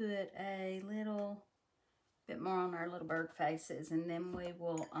going to put a little bit more on our little bird faces, and then we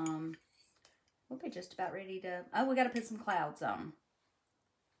will, we'll be just about ready to, oh, we got to put some clouds on.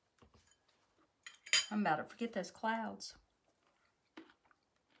 I'm about to forget those clouds.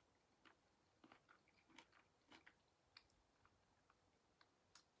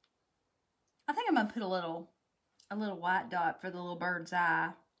 I think I'm going to put a little white dot for the little bird's eye.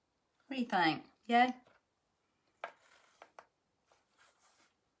 What do you think? Yay?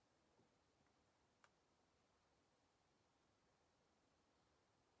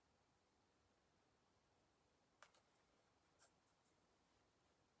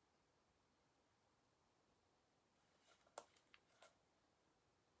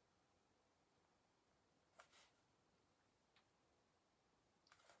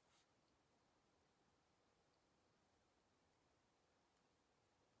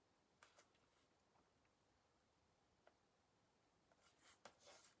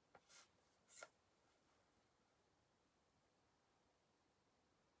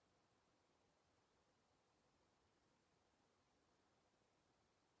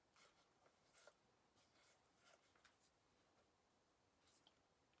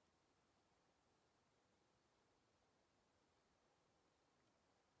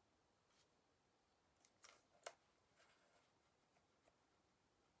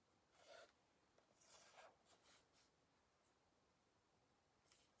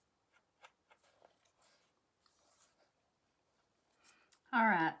 All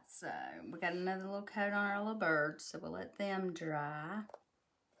right, so we got another little coat on our little birds, so we'll let them dry.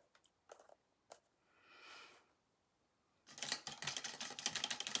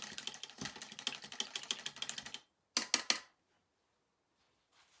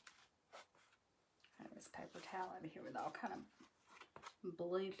 I have this paper towel over here with all kind of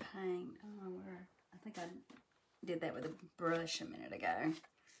blue paint. I think I did that with a brush a minute ago.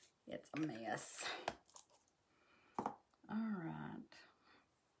 It's a mess. All right.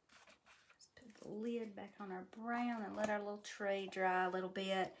 Let's put the lid back on our brown and let our little tree dry a little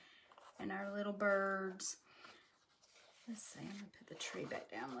bit. And our little birds. Let's see, I'm going to put the tree back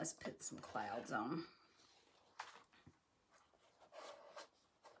down. Let's put some clouds on.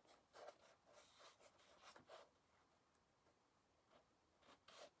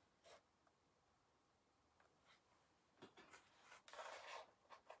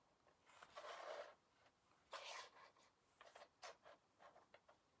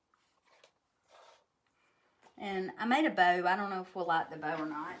 And I made a bow. I don't know if we'll like the bow or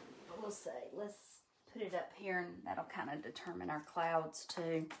not, but we'll see. Let's put it up here, and that'll kind of determine our clouds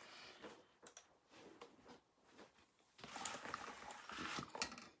too.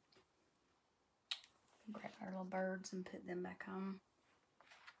 Grab our little birds and put them back on.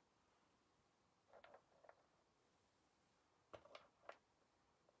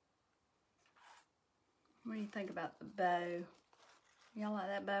 What do you think about the bow? Y'all like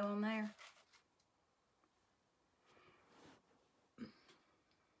that bow on there?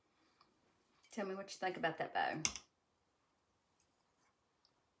 Tell me what you think about that bow.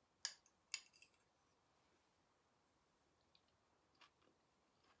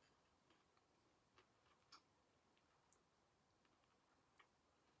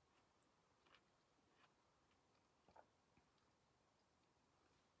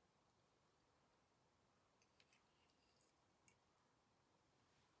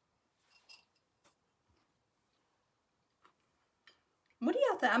 What do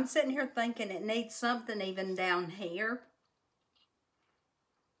y'all think? I'm sitting here thinking it needs something even down here.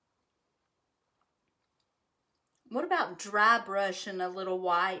 What about dry brushing a little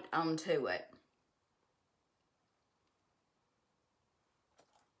white onto it?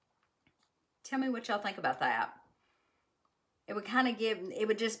 Tell me what y'all think about that. It would kind of give, it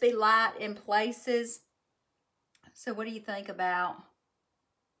would just be light in places. So what do you think about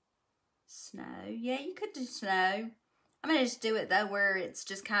snow? Yeah, you could do snow. I'm going to just do it, though, where it's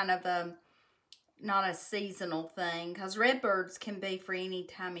just kind of not a seasonal thing. Because redbirds can be for any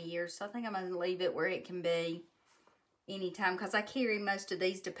time of year. So I think I'm going to leave it where it can be anytime. Because I carry most of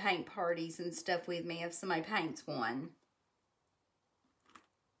these to paint parties and stuff with me if somebody paints one.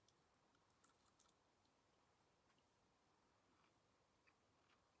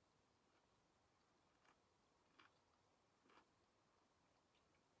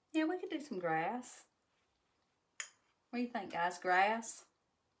 Yeah, we could do some grass. What do you think, guys? Grass?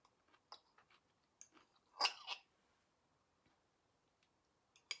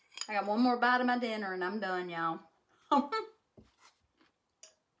 I got one more bite of my dinner and I'm done, y'all. I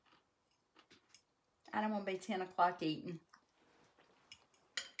don't want to be 10 o'clock eating.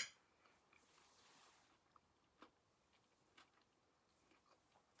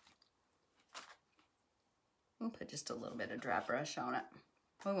 We'll put just a little bit of dry brush on it.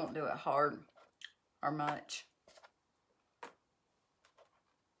 We won't do it hard or much.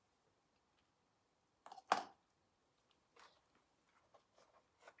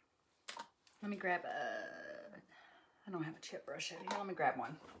 Let me grab I don't have a chip brush over here. Let me grab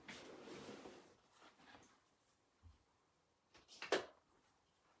one.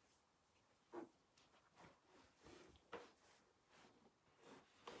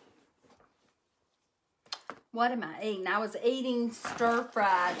 What am I eating? I was eating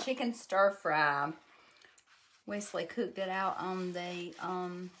stir-fry, chicken stir-fry. Wesley cooked it out on the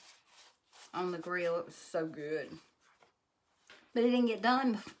grill. It was so good. But it didn't get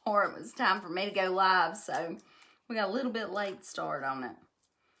done before it was time for me to go live, so we got a little bit late start on it.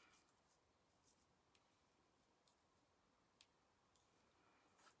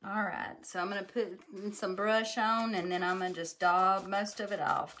 All right, so I'm going to put some brush on, and then I'm going to just daub most of it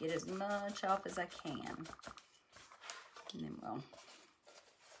off. Get as much off as I can. And then we'll...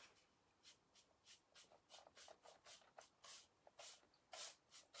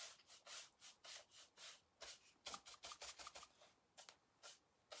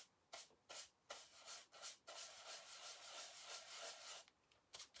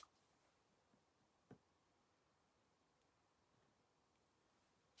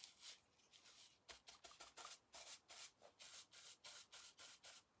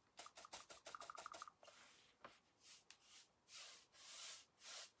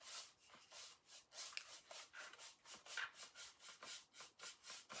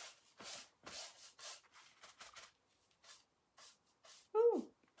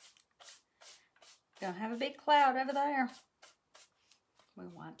 Gonna have a big cloud over there.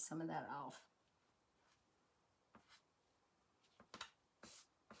 We'll wipe some of that off.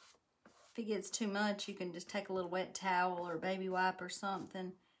 If it gets too much, you can just take a little wet towel or baby wipe or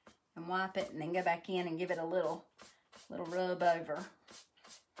something and wipe it, and then go back in and give it a little rub over.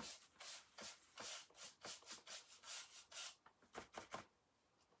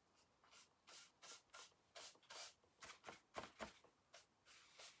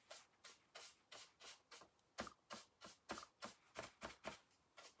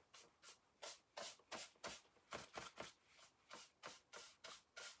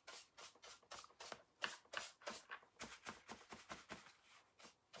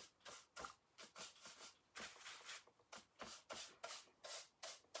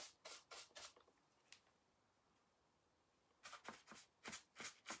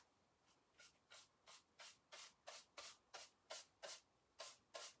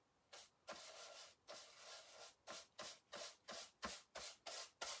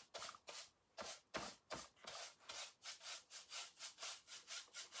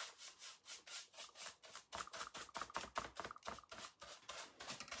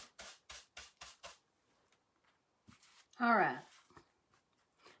 All right.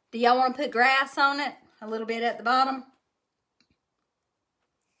 Do y'all want to put grass on it? A little bit at the bottom?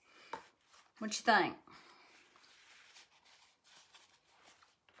 What you think?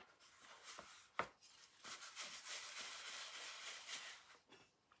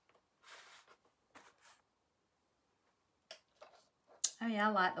 Oh yeah,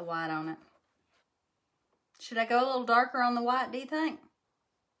 I like the white on it. Should I go a little darker on the white, do you think?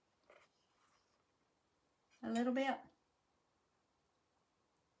 A little bit?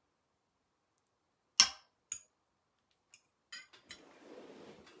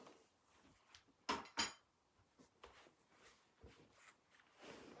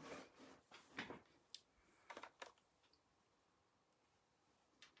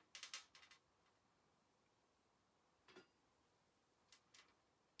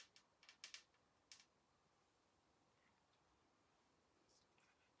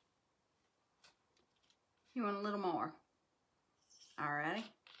 You want a little more? Alrighty.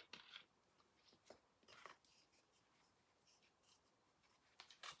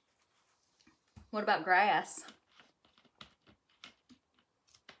 What about grass?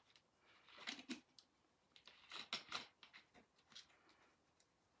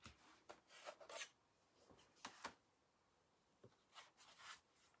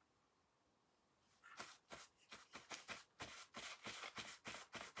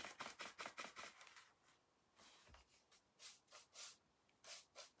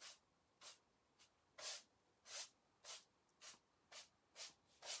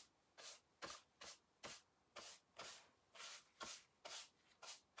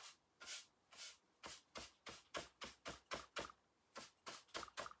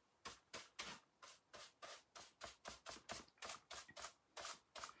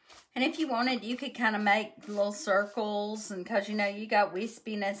 And if you wanted, you could kind of make little circles, and because you know you got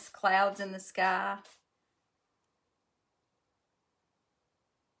wispiness clouds in the sky.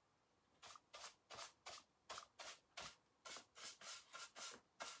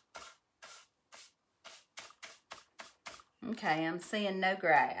 Okay, I'm seeing no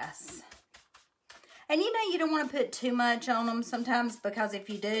grass. And you know you don't want to put too much on them sometimes, because if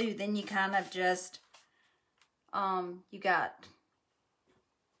you do, then you kind of just, you got...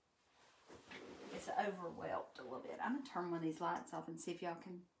 It's overwhelmed a little bit. I'm going to turn one of these lights off and see if y'all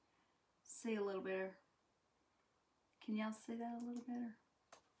can see a little better. Can y'all see that a little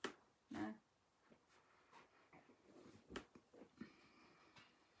better? No?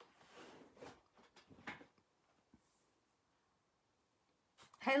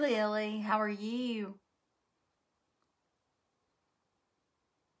 Hey Lily, how are you?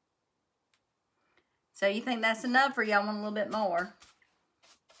 So you think that's enough, or y'all want a little bit more?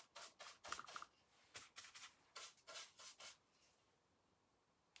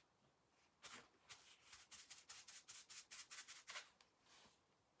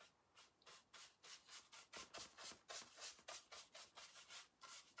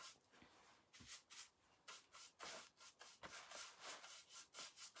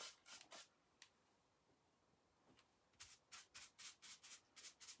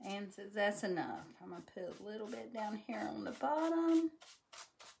 And says that's enough. I'm going to put a little bit down here on the bottom.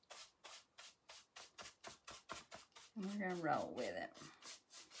 And we're going to roll with it.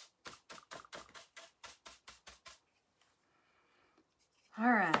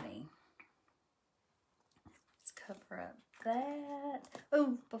 Alrighty. Let's cover up that.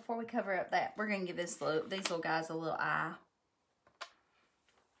 Oh, before we cover up that, we're going to give these little guys a little eye.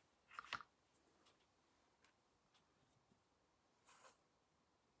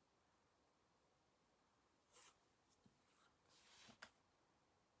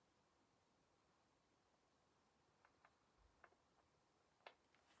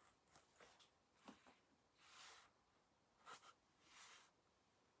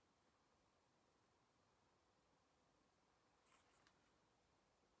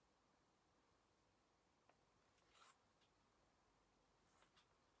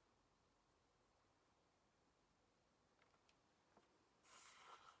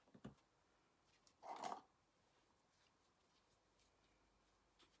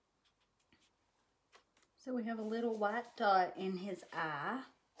 So we have a little white dot in his eye,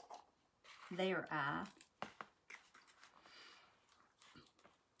 their eye.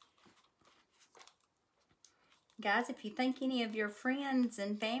 Guys, if you think any of your friends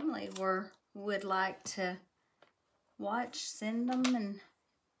and family would like to watch, send them and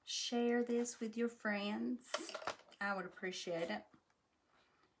share this with your friends. I would appreciate it.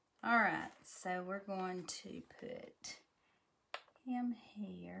 All right, so we're going to put him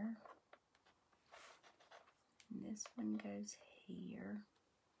here. And this one goes here.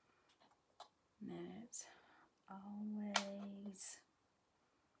 And then it's always,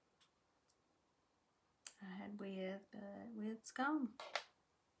 I had width, but width's gone.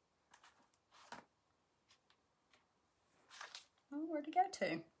 Oh, where'd it go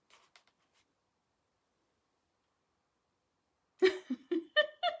to?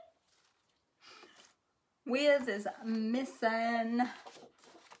 Width is missing.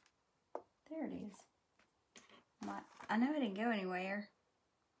 There it is. I know it didn't go anywhere.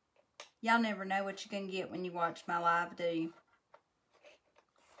 Y'all never know what you're going to get when you watch my live, do you?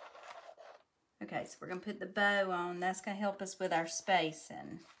 Okay, so we're going to put the bow on. That's going to help us with our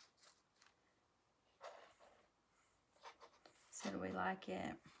spacing. So do we like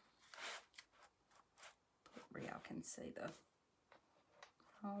it? Where y'all can see the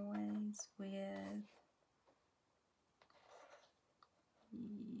always with you.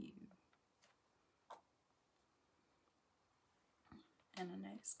 And an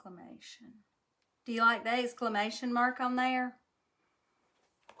exclamation. Do you like the exclamation mark on there?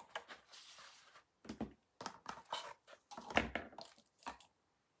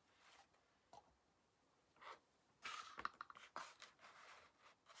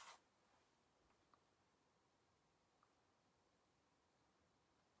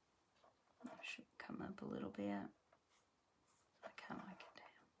 Should come up a little bit. I kind of like it down.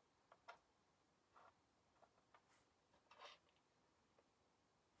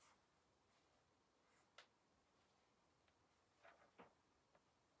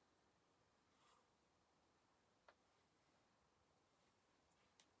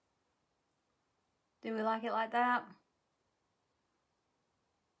 Do we like it like that?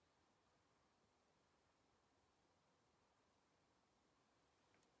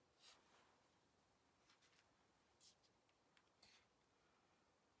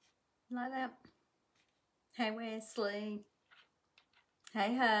 Like that? Hey, Wesley.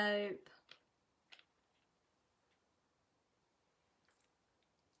 Hey, Hope.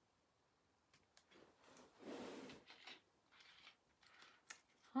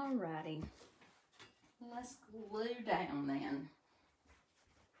 Alrighty. Let's glue down then.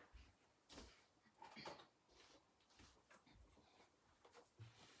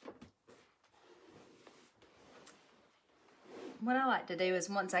 What I like to do is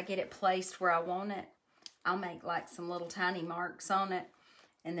once I get it placed where I want it, I'll make like some little tiny marks on it,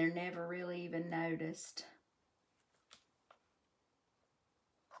 and they're never really even noticed.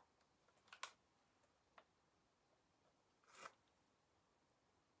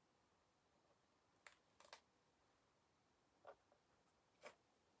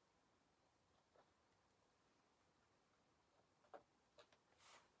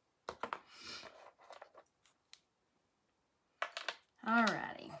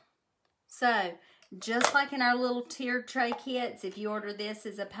 Alrighty. So, just like in our little tiered tray kits, if you order this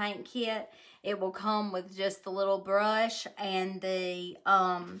as a paint kit, it will come with just the little brush and the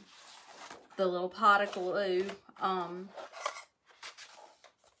little pot of glue.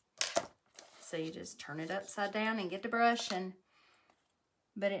 So you just turn it upside down and get the brush,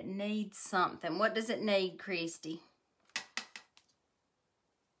 but it needs something. What does it need, Christy?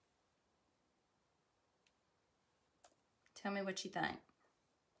 Tell me what you think.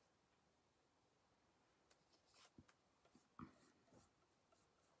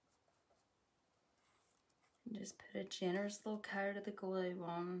 Just put a generous little coat of the glue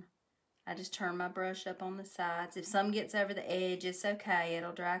on. I just turn my brush up on the sides. If some gets over the edge, it's okay.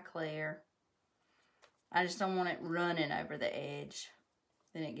 It'll dry clear. I just don't want it running over the edge.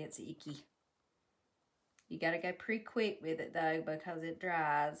 Then it gets icky. You got to go pretty quick with it though, because it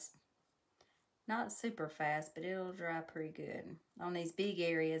dries. Not super fast, but it'll dry pretty good. On these big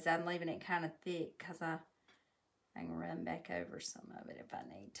areas, I'm leaving it kind of thick because I can run back over some of it if I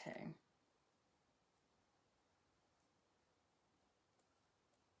need to.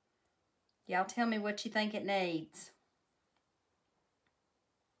 Y'all tell me what you think it needs.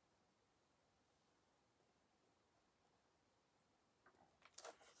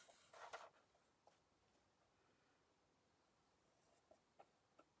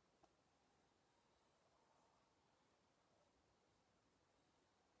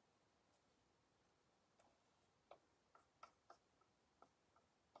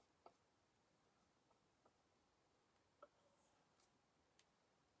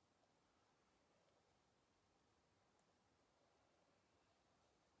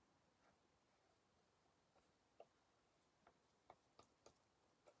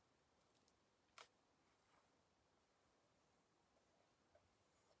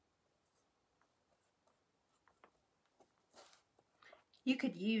 You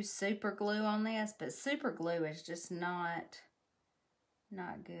could use super glue on this, but super glue is just not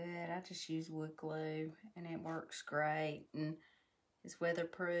good. I just use wood glue, and it works great, and it's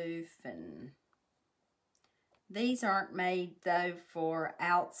weatherproof. And these aren't made, though, for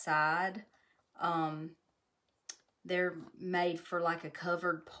outside. They're made for like a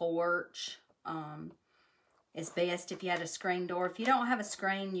covered porch. It's best if you had a screen door. If you don't have a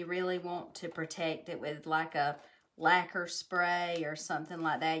screen, you really want to protect it with like a lacquer spray or something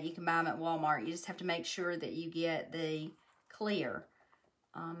like that. You can buy them at Walmart. You just have to make sure that you get the clear.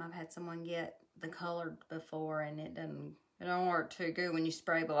 I've had someone get the colored before, and it don't work too good when you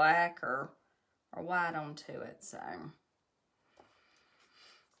spray black or white onto it. So,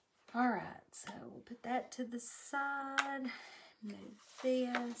 all right, so we'll put that to the side. Move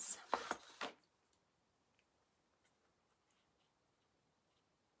this.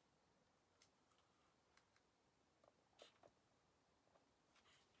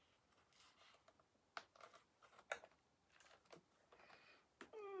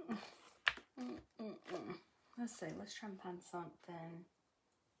 Let's see. Let's try and find something.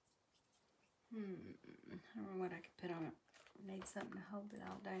 I don't know what I could put on it. I need something to hold it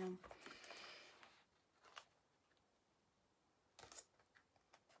all down.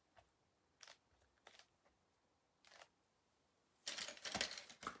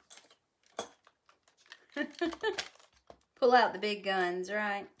 Pull out the big guns,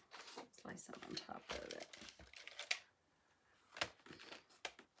 right? Let's lay something on top of it.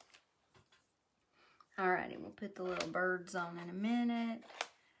 Alrighty, we'll put the little birds on in a minute.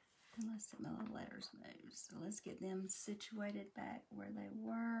 And let's see my little letters move. So let's get them situated back where they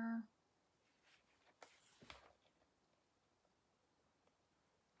were.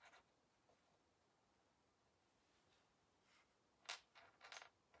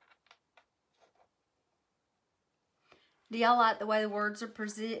 Do y'all like the way the words are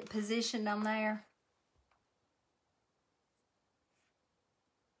positioned on there?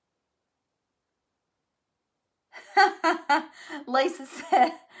 Lisa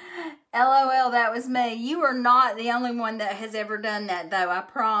said, LOL, that was me. You are not the only one that has ever done that, though. I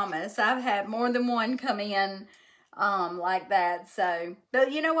promise. I've had more than one come in like that. So,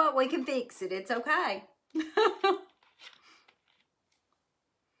 but you know what? We can fix it. It's okay.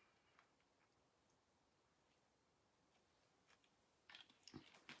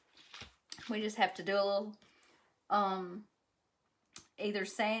 We just have to do a little either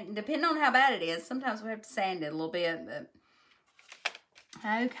sand, depending on how bad it is. Sometimes we have to sand it a little bit, but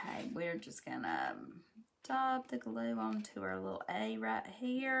okay, we're just gonna dab the glue onto our little A right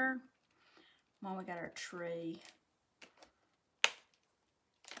here. While we got our tree. I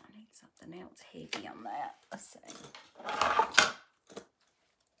need something else heavy on that. Let's see.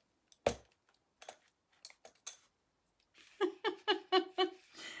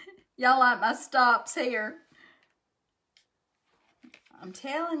 Y'all like my stops here. I'm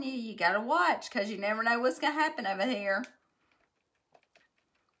telling you, you gotta watch, because you never know what's gonna happen over here.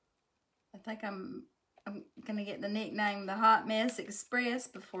 I think I'm gonna get the nickname the Hot Mess Express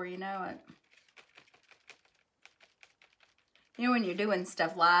before you know it. You know, when you're doing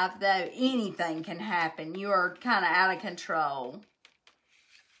stuff live, though, anything can happen. You are kind of out of control.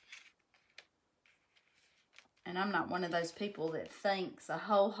 And I'm not one of those people that thinks a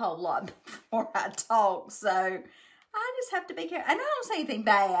whole lot before I talk. So I just have to be careful. And I don't say anything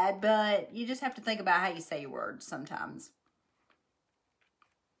bad, but you just have to think about how you say your words sometimes.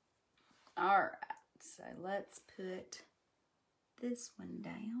 All right. So let's put this one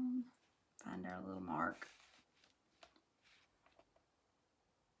down. Find our little mark.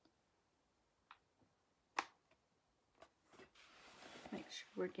 Make sure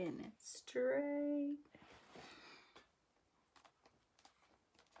we're getting it straight.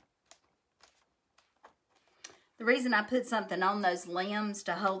 The reason I put something on those limbs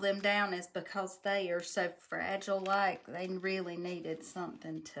to hold them down is because they are so fragile, like they really needed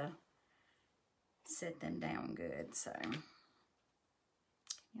something to set them down good. So, can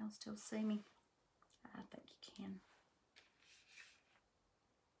y'all still see me? I think you can.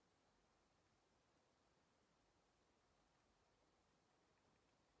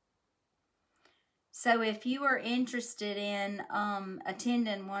 So if you are interested in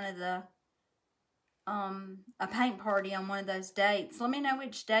attending one of the a paint party on one of those dates, let me know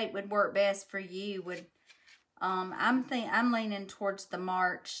which date would work best for you. I'm leaning towards the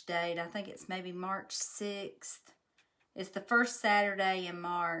March date. I think it's maybe March 6th. It's the first Saturday in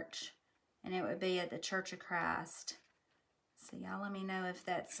March, and it would be at the Church of Christ. So y'all let me know if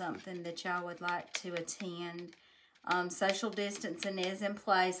that's something that y'all would like to attend. Social distancing is in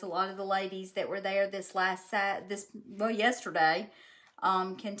place. A lot of the ladies that were there yesterday,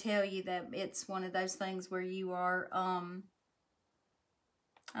 can tell you that it's one of those things where you are, I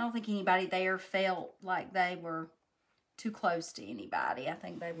don't think anybody there felt like they were too close to anybody. I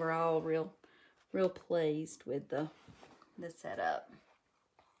think they were all real pleased with the setup.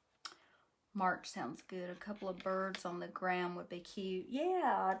 March sounds good. A couple of birds on the ground would be cute.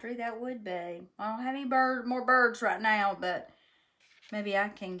 Yeah, Audrey, that would be. I don't have any more birds right now, but maybe I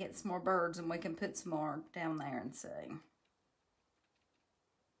can get some more birds and we can put some more down there and see.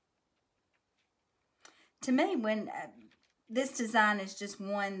 To me, when this design is just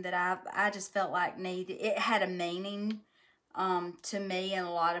one that I just felt like it had a meaning to me and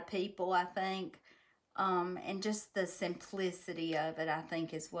a lot of people, I think. And just the simplicity of it, I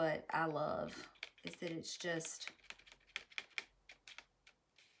think, is what I love. Is that it's just...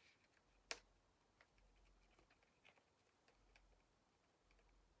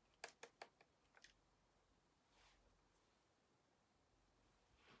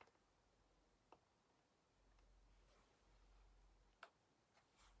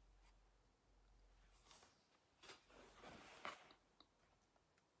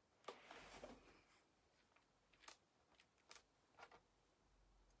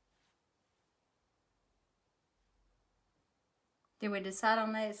 Did we decide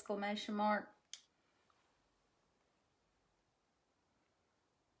on the exclamation mark?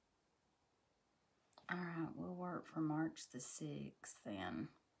 All right, we'll work for March the 6th then.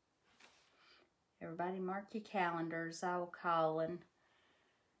 Everybody mark your calendars. I will call and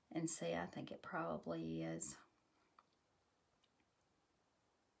see. I think it probably is.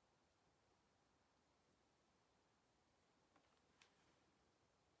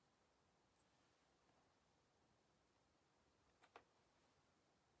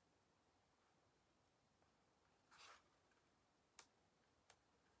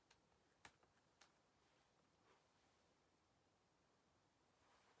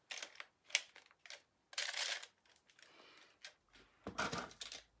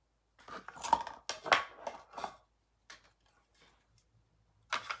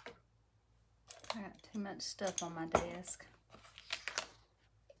 I got too much stuff on my desk.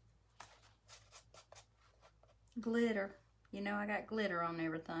 Glitter. You know I got glitter on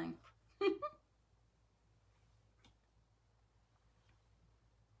everything.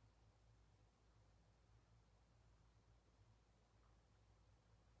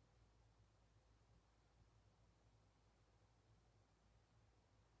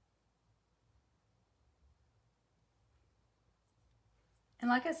 And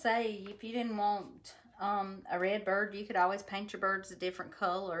like I say, if you didn't want a red bird, you could always paint your birds a different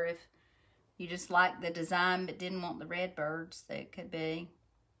color. If you just liked the design but didn't want the red birds, that could be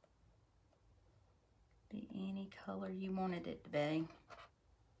any color you wanted it to be. Him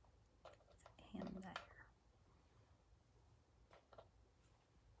there.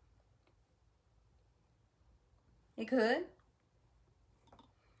 It could.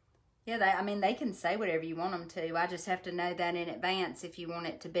 Yeah, I mean, they can say whatever you want them to. I just have to know that in advance if you want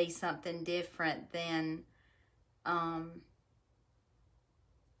it to be something different than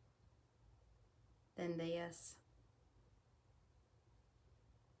this.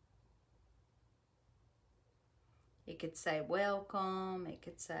 It could say welcome. It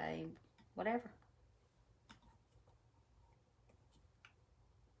could say whatever.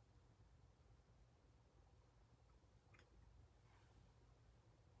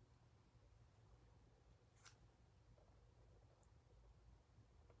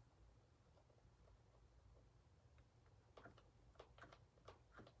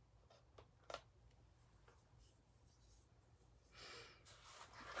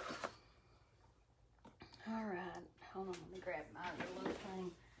 All right, hold on, let me grab my other little thing.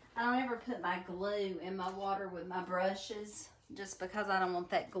 I don't ever put my glue in my water with my brushes just because I don't want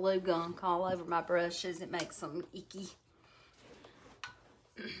that glue gunk all over my brushes. It makes them icky.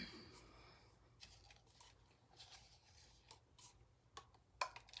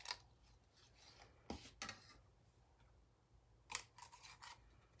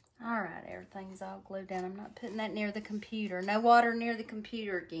 All right, everything's all glued down. I'm not putting that near the computer. No water near the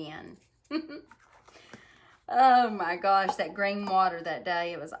computer again. Oh my gosh, that green water that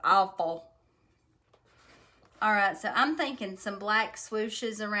day, it was awful. All right, so I'm thinking some black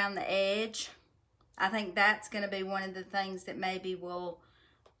swooshes around the edge. I think that's going to be one of the things that maybe will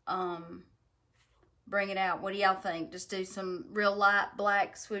bring it out. What do y'all think? Just do some real light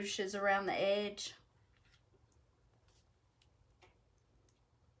black swooshes around the edge.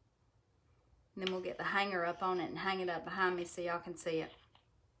 And then we'll get the hanger up on it and hang it up behind me so y'all can see it.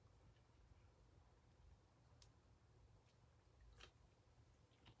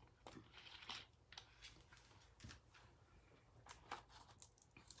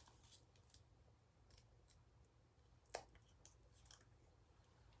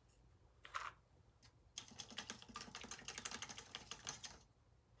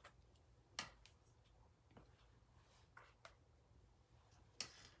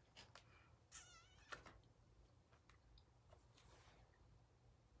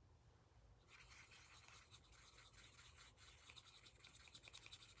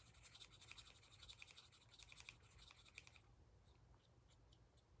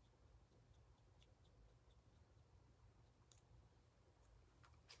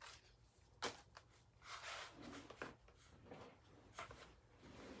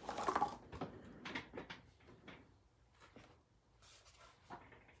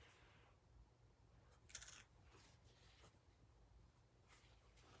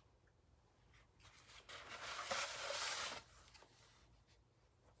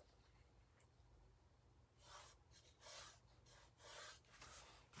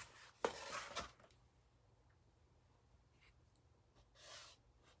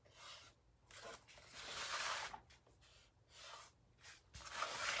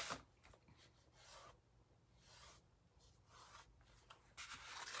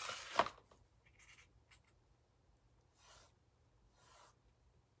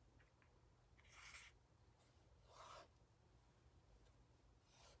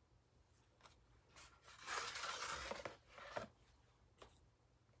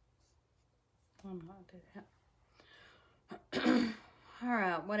 not do that. All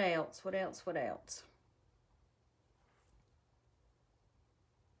right, what else? What else? What else?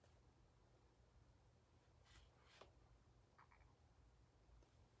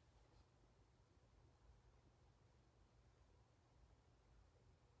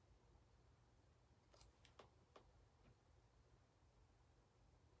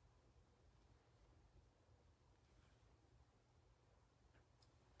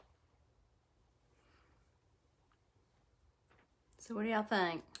 So what do y'all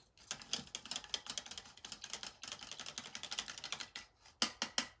think?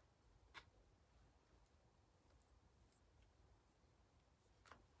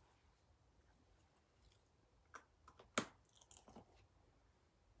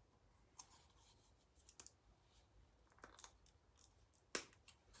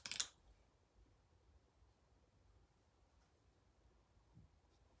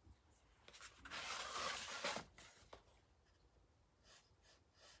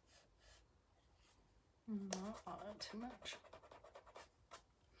 Not too much.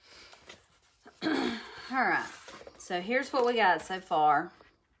 All right, so here's what we got so far.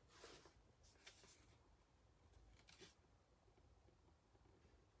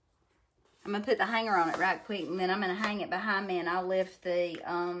 I'm gonna put the hanger on it right quick, and then I'm gonna hang it behind me, and I'll lift the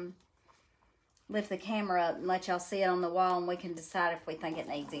camera up and let y'all see it on the wall, and we can decide if we think it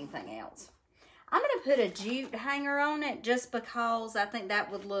needs anything else. I'm gonna put a jute hanger on it just because I think that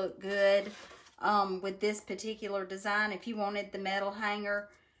would look good with this particular design. If you wanted the metal hanger,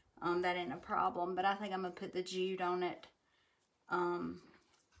 that ain't a problem, but I think I'm gonna put the jute on it for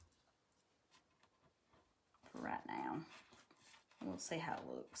right now. We'll see how it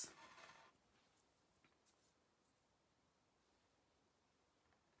looks.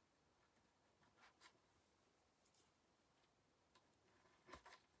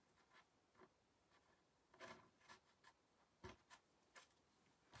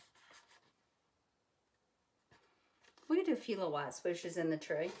 We could do a few little white swooshes in the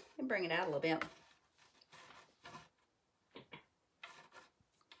tree and bring it out a little bit.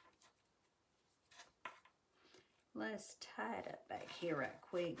 Let's tie it up back here right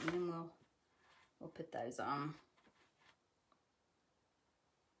quick, and then we'll put those on.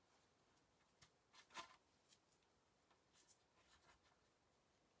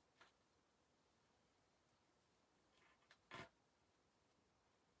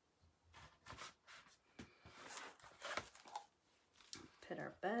 Put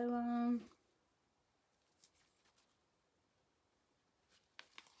our bow on.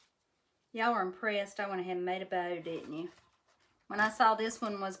 Y'all were impressed. I went ahead and made a bow, didn't you? When I saw this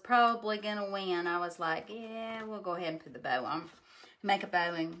one was probably going to win, I was like, yeah, we'll go ahead and put the bow on. Make a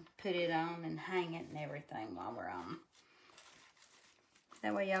bow and put it on and hang it and everything while we're on.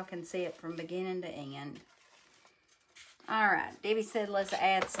 That way y'all can see it from beginning to end. All right, Debbie said let's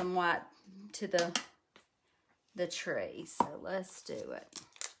add some white to the tree. So let's do it.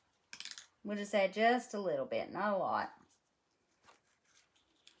 We'll just add just a little bit, not a lot.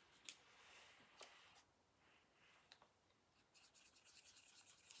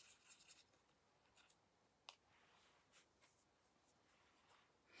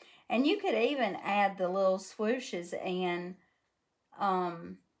 And you could even add the little swooshes in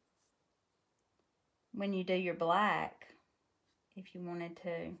when you do your black, if you wanted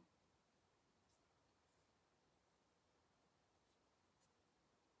to.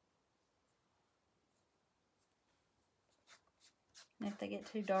 And if they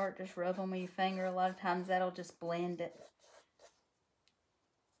get too dark, just rub them with your finger. A lot of times that'll just blend it.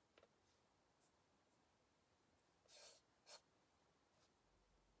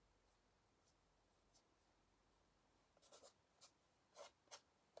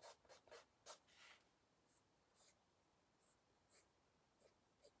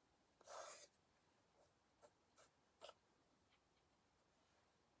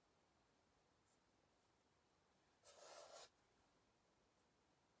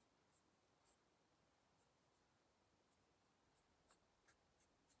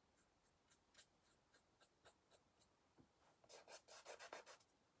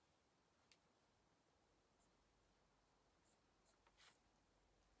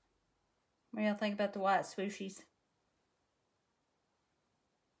 What do y'all think about the white swooshies?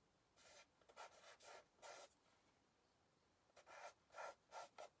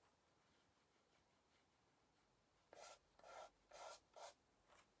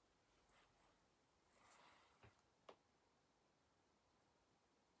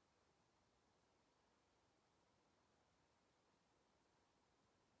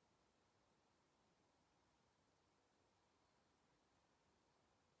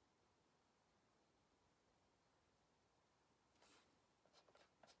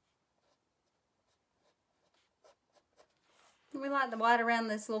 We like the white around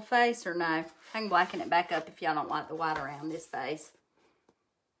this little face or no? I can blacken it back up if y'all don't like the white around this face.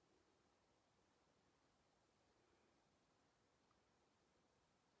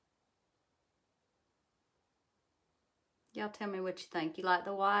 Y'all tell me what you think. You like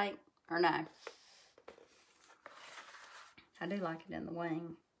the white or no? I do like it in the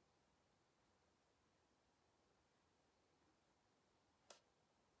wing.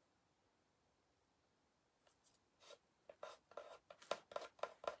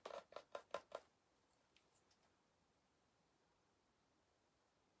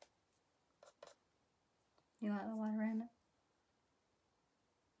 You like the white around it?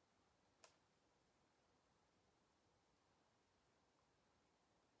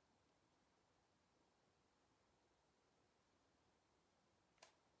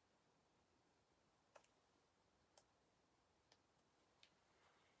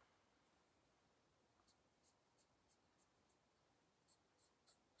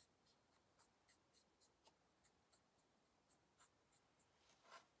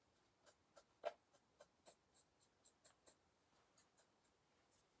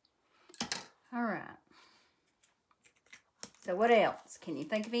 All right. So what else? Can you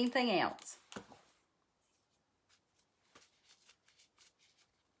think of anything else?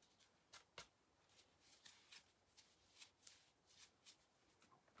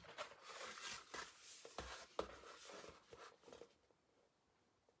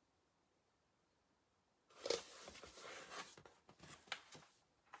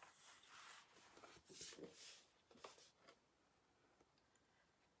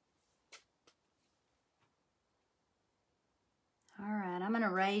 All right, I'm going to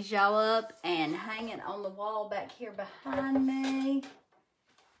raise y'all up and hang it on the wall back here behind me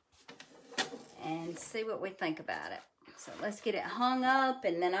and see what we think about it. So let's get it hung up,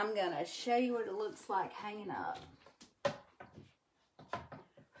 and then I'm going to show you what it looks like hanging up.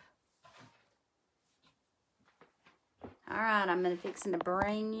 All right, I'm going to fixing to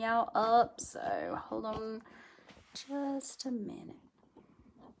bring y'all up, so hold on just a minute.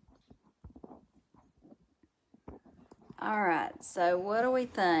 All right, so what do we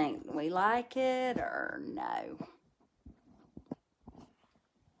think? We like it or no?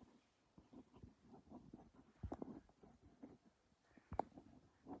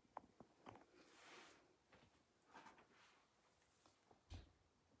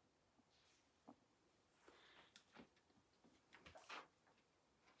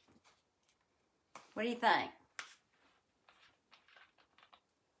 What do you think?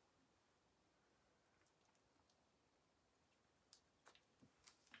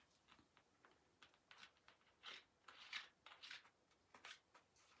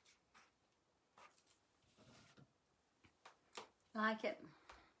 Like it?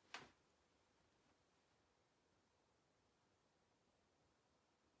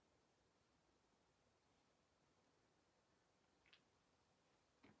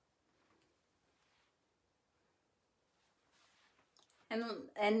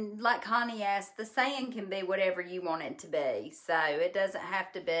 And like Connie asked, the saying can be whatever you want it to be. So it doesn't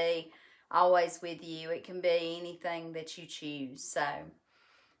have to be always with you. It can be anything that you choose. So,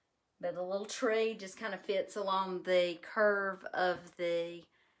 but the little tree just kind of fits along the curve of the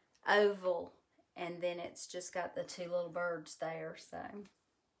oval. And then it's just got the two little birds there. So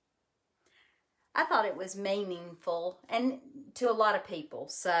I thought it was meaningful and to a lot of people.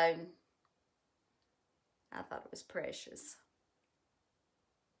 So I thought it was precious.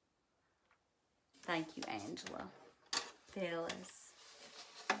 Thank you, Angela. Phyllis.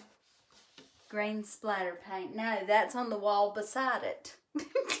 Green splatter paint. No, that's on the wall beside it. We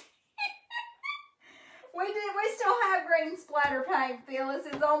still have green splatter paint, Phyllis.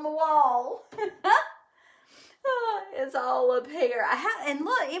 It's on the wall. It's all up here. And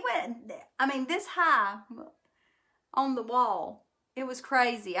look, it went, I mean, this high on the wall. It was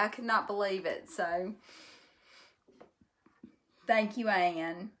crazy. I could not believe it. So, thank you,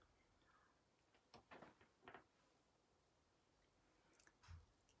 Ann.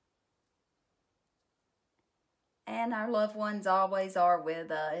 And our loved ones always are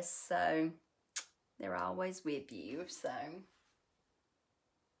with us, so they're always with you, so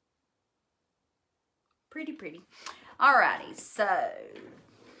pretty. Alrighty, so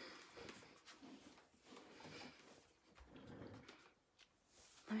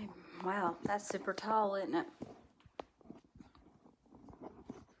wow, that's super tall, isn't it?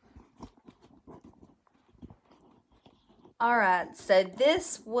 Alright, so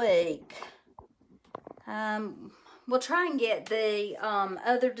this week, we'll try and get the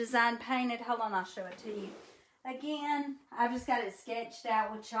other design painted. Hold on, I'll show it to you. Again, I've just got it sketched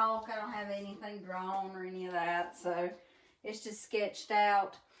out with chalk. I don't have anything drawn or any of that. So It's just sketched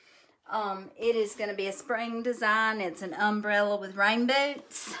out. It is going to be a spring design. It's an umbrella with rain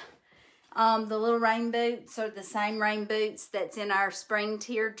boots. The little rain boots are the same rain boots that's in our spring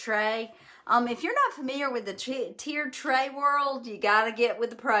tiered tray. If you're not familiar with the tiered tray world, you got to get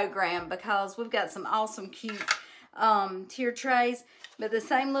with the program because we've got some awesome, cute tiered trays. But the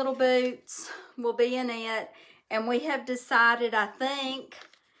same little boots will be in it. And we have decided, I think,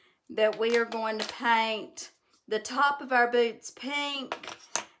 that we are going to paint the top of our boots pink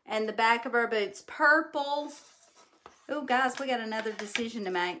and the back of our boots purple. Oh, guys, we got another decision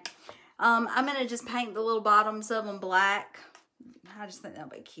to make. I'm going to just paint the little bottoms of them black. I just think that'll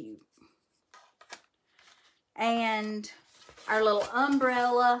be cute. And our little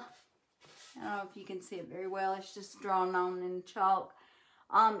umbrella. I don't know if you can see it very well. It's just drawn on in chalk.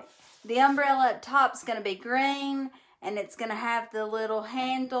 The umbrella up top is going to be green. And it's going to have the little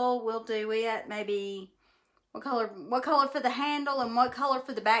handle. We'll do it maybe... What color for the handle and what color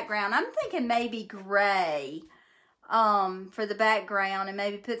for the background? I'm thinking maybe gray for the background and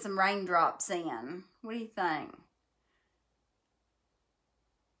maybe put some raindrops in. What do you think?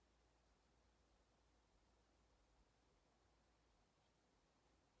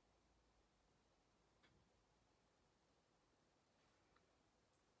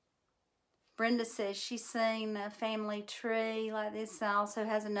 Brenda says she's seen a family tree like this. Also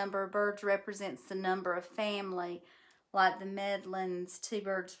has a number of birds, represents the number of family, like the Medlins. 2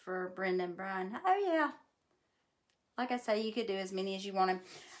 birds for Brenda and Brian. Oh, yeah. Like I say, you could do as many as you want.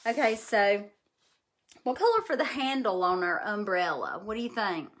 Okay, so what color for the handle on our umbrella? What do you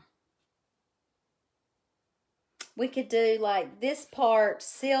think? We could do like this part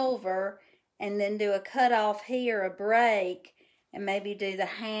silver and then do a cut off here, a break. And maybe do the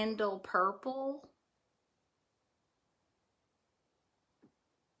handle purple.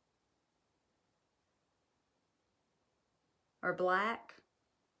 Or black.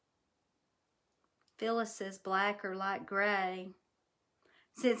 Phyllis says black or light gray.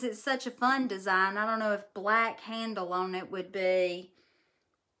 Since it's such a fun design, I don't know if black handle on it would be,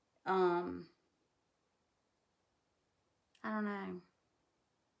 I don't know.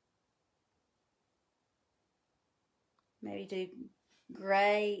 Maybe do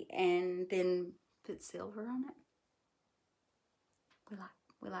gray and then put silver on it.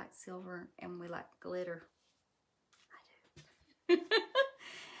 We like silver and we like glitter. I do.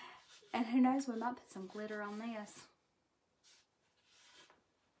 And who knows, we might put some glitter on this.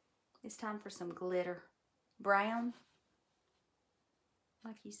 It's time for some glitter. Brown.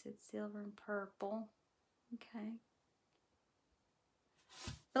 Like you said, silver and purple. Okay.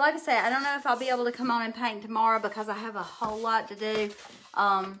 But like I said, I don't know if I'll be able to come on and paint tomorrow because I have a whole lot to do.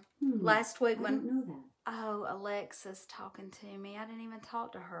 Last week when... I don't know that. Oh, Alexa's talking to me. I didn't even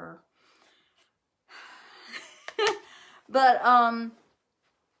talk to her. But, I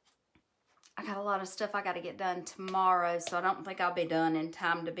got a lot of stuff I got to get done tomorrow, so I don't think I'll be done in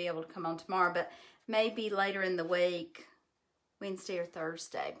time to be able to come on tomorrow. But maybe later in the week... Wednesday or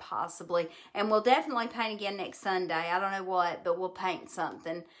Thursday, possibly. And we'll definitely paint again next Sunday. I don't know what, but we'll paint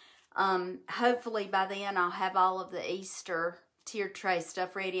something. Hopefully by then I'll have all of the Easter tiered tray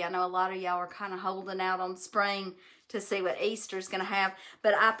stuff ready. I know a lot of y'all are kind of holding out on spring to see what Easter's going to have.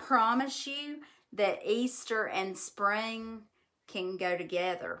 But I promise you that Easter and spring can go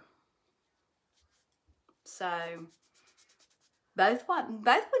together. So, both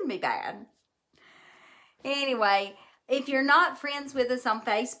wouldn't be bad. Anyway... If you're not friends with us on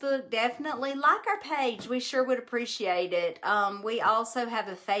Facebook, definitely like our page. We sure would appreciate it. We also have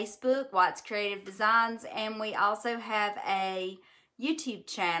a Facebook, White's Creative Designs, and we also have a YouTube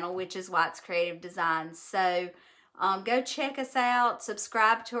channel, which is White's Creative Designs. So go check us out.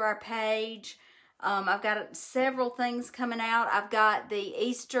 Subscribe to our page. I've got several things coming out. I've got the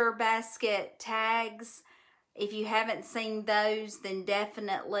Easter basket tags. If you haven't seen those, then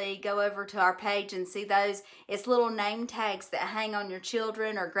definitely go over to our page and see those. It's little name tags that hang on your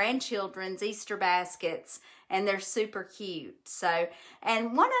children or grandchildren's Easter baskets, and they're super cute. So,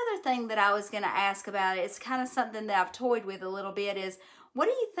 and one other thing that I was going to ask about, it's kind of something that I've toyed with a little bit, is what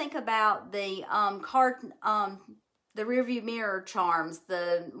do you think about the the rear view mirror charms,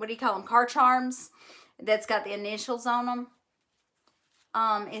 what do you call them, car charms that's got the initials on them?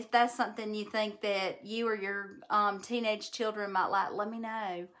 If that's something you think that you or your teenage children might like, let me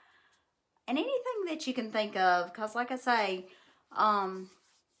know. And anything that you can think of, because like I say, I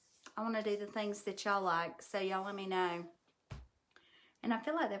want to do the things that y'all like, so y'all let me know. And I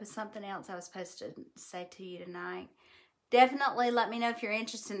feel like there was something else I was supposed to say to you tonight. Definitely let me know if you're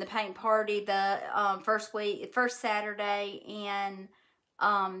interested in the paint party the first Saturday in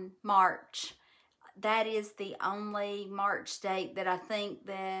March. that is the only March date that I think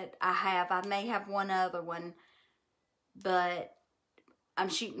that I have. I may have one other one, but I'm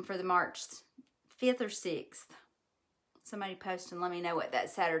shooting for the March 5th or 6th. Somebody post and let me know what that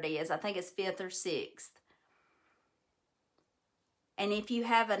Saturday is. I think it's 5th or 6th. And if you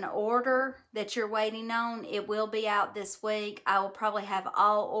have an order that you're waiting on, it will be out this week. I will probably have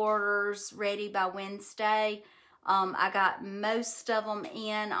all orders ready by Wednesday. I got most of them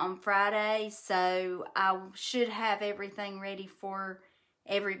in on Friday, so I should have everything ready for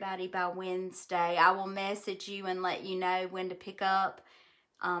everybody by Wednesday. I will message you and let you know when to pick up.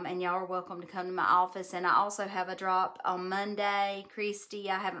 And y'all are welcome to come to my office. And I also have a drop on Monday.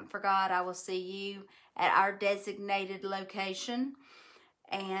 Christy, I haven't forgot. I will see you at our designated location.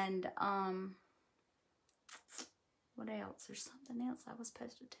 And what else? There's something else I was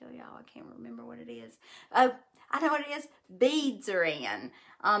supposed to tell y'all. I can't remember what it is. Oh, I know what it is. Beads are in.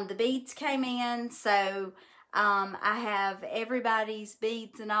 The beads came in, so I have everybody's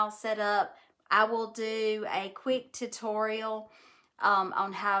beads and all set up. I will do a quick tutorial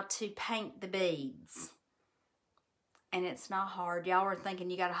on how to paint the beads. And it's not hard. Y'all were thinking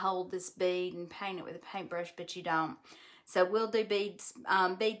you got to hold this bead and paint it with a paintbrush, but you don't. So we'll do bead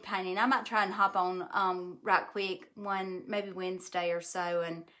painting. I might try and hop on right quick maybe Wednesday or so,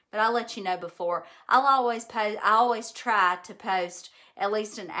 but I'll let you know before. I always try to post at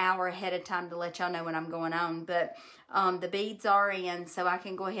least an hour ahead of time to let y'all know when I'm going on. But the beads are in, so I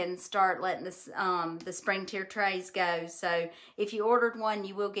can go ahead and start letting this, the spring tier trays go. So if you ordered one,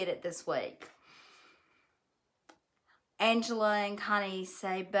 you will get it this week. Angela and Connie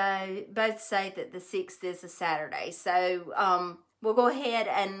say both say that the 6th is a Saturday. So we'll go ahead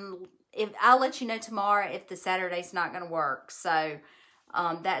and I'll let you know tomorrow if the Saturday's not going to work. So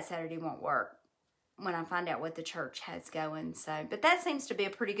that Saturday won't work when I find out what the church has going. So, but that seems to be a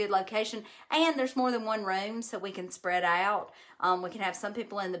pretty good location. And there's more than one room, so we can spread out. We can have some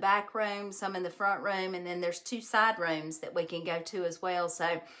people in the back room, some in the front room, and then there's 2 side rooms that we can go to as well.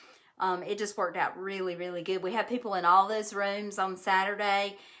 So it just worked out really, really good. We had people in all those rooms on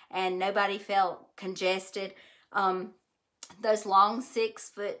Saturday, and nobody felt congested. Those long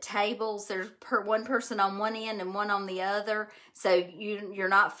 6-foot tables, there's one person on one end and one on the other. So you're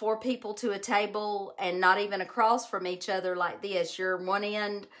not 4 people to a table and not even across from each other like this. You're one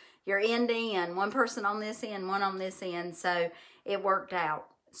end, you're ending, and one person on this end, one on this end. So it worked out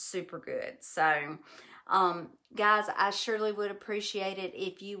super good. So guys, I surely would appreciate it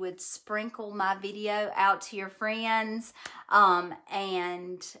if you would sprinkle my video out to your friends.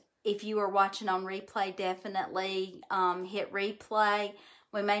 And if you are watching on replay, definitely hit replay.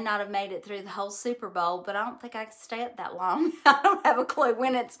 We may not have made it through the whole Super Bowl, but I don't think I can stay up that long. I don't have a clue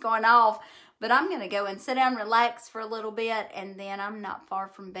when it's going off. But I'm going to go and sit down and relax for a little bit, and then I'm not far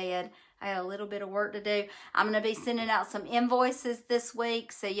from bed. I got a little bit of work to do. I'm going to be sending out some invoices this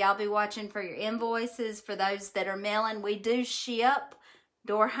week, so y'all be watching for your invoices. For those that are mailing, we do ship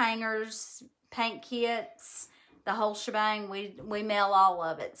door hangers, paint kits, the whole shebang. We mail all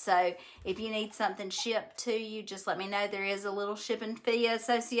of it. So if you need something shipped to you, just let me know. There is a little shipping fee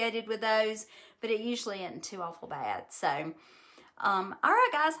associated with those, but it usually isn't too awful bad. So, all right,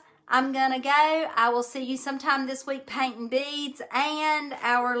 guys. I'm going to go. I will see you sometime this week painting beads and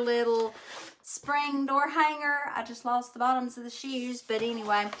our little spring door hanger. I just lost the bottoms of the shoes, but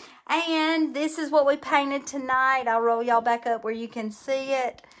anyway. And this is what we painted tonight. I'll roll y'all back up where you can see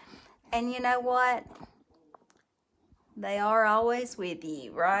it. And you know what? They are always with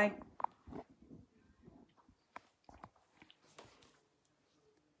you, right?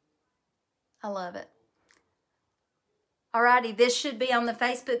 I love it. Alrighty, this should be on the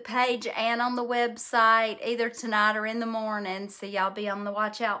Facebook page and on the website either tonight or in the morning, so y'all be on the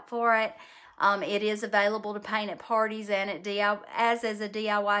watch out for it. It is available to paint at parties and at as a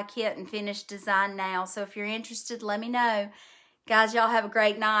DIY kit and finished design now. So if you're interested, let me know. Guys, y'all have a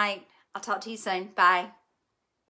great night. I'll talk to you soon. Bye.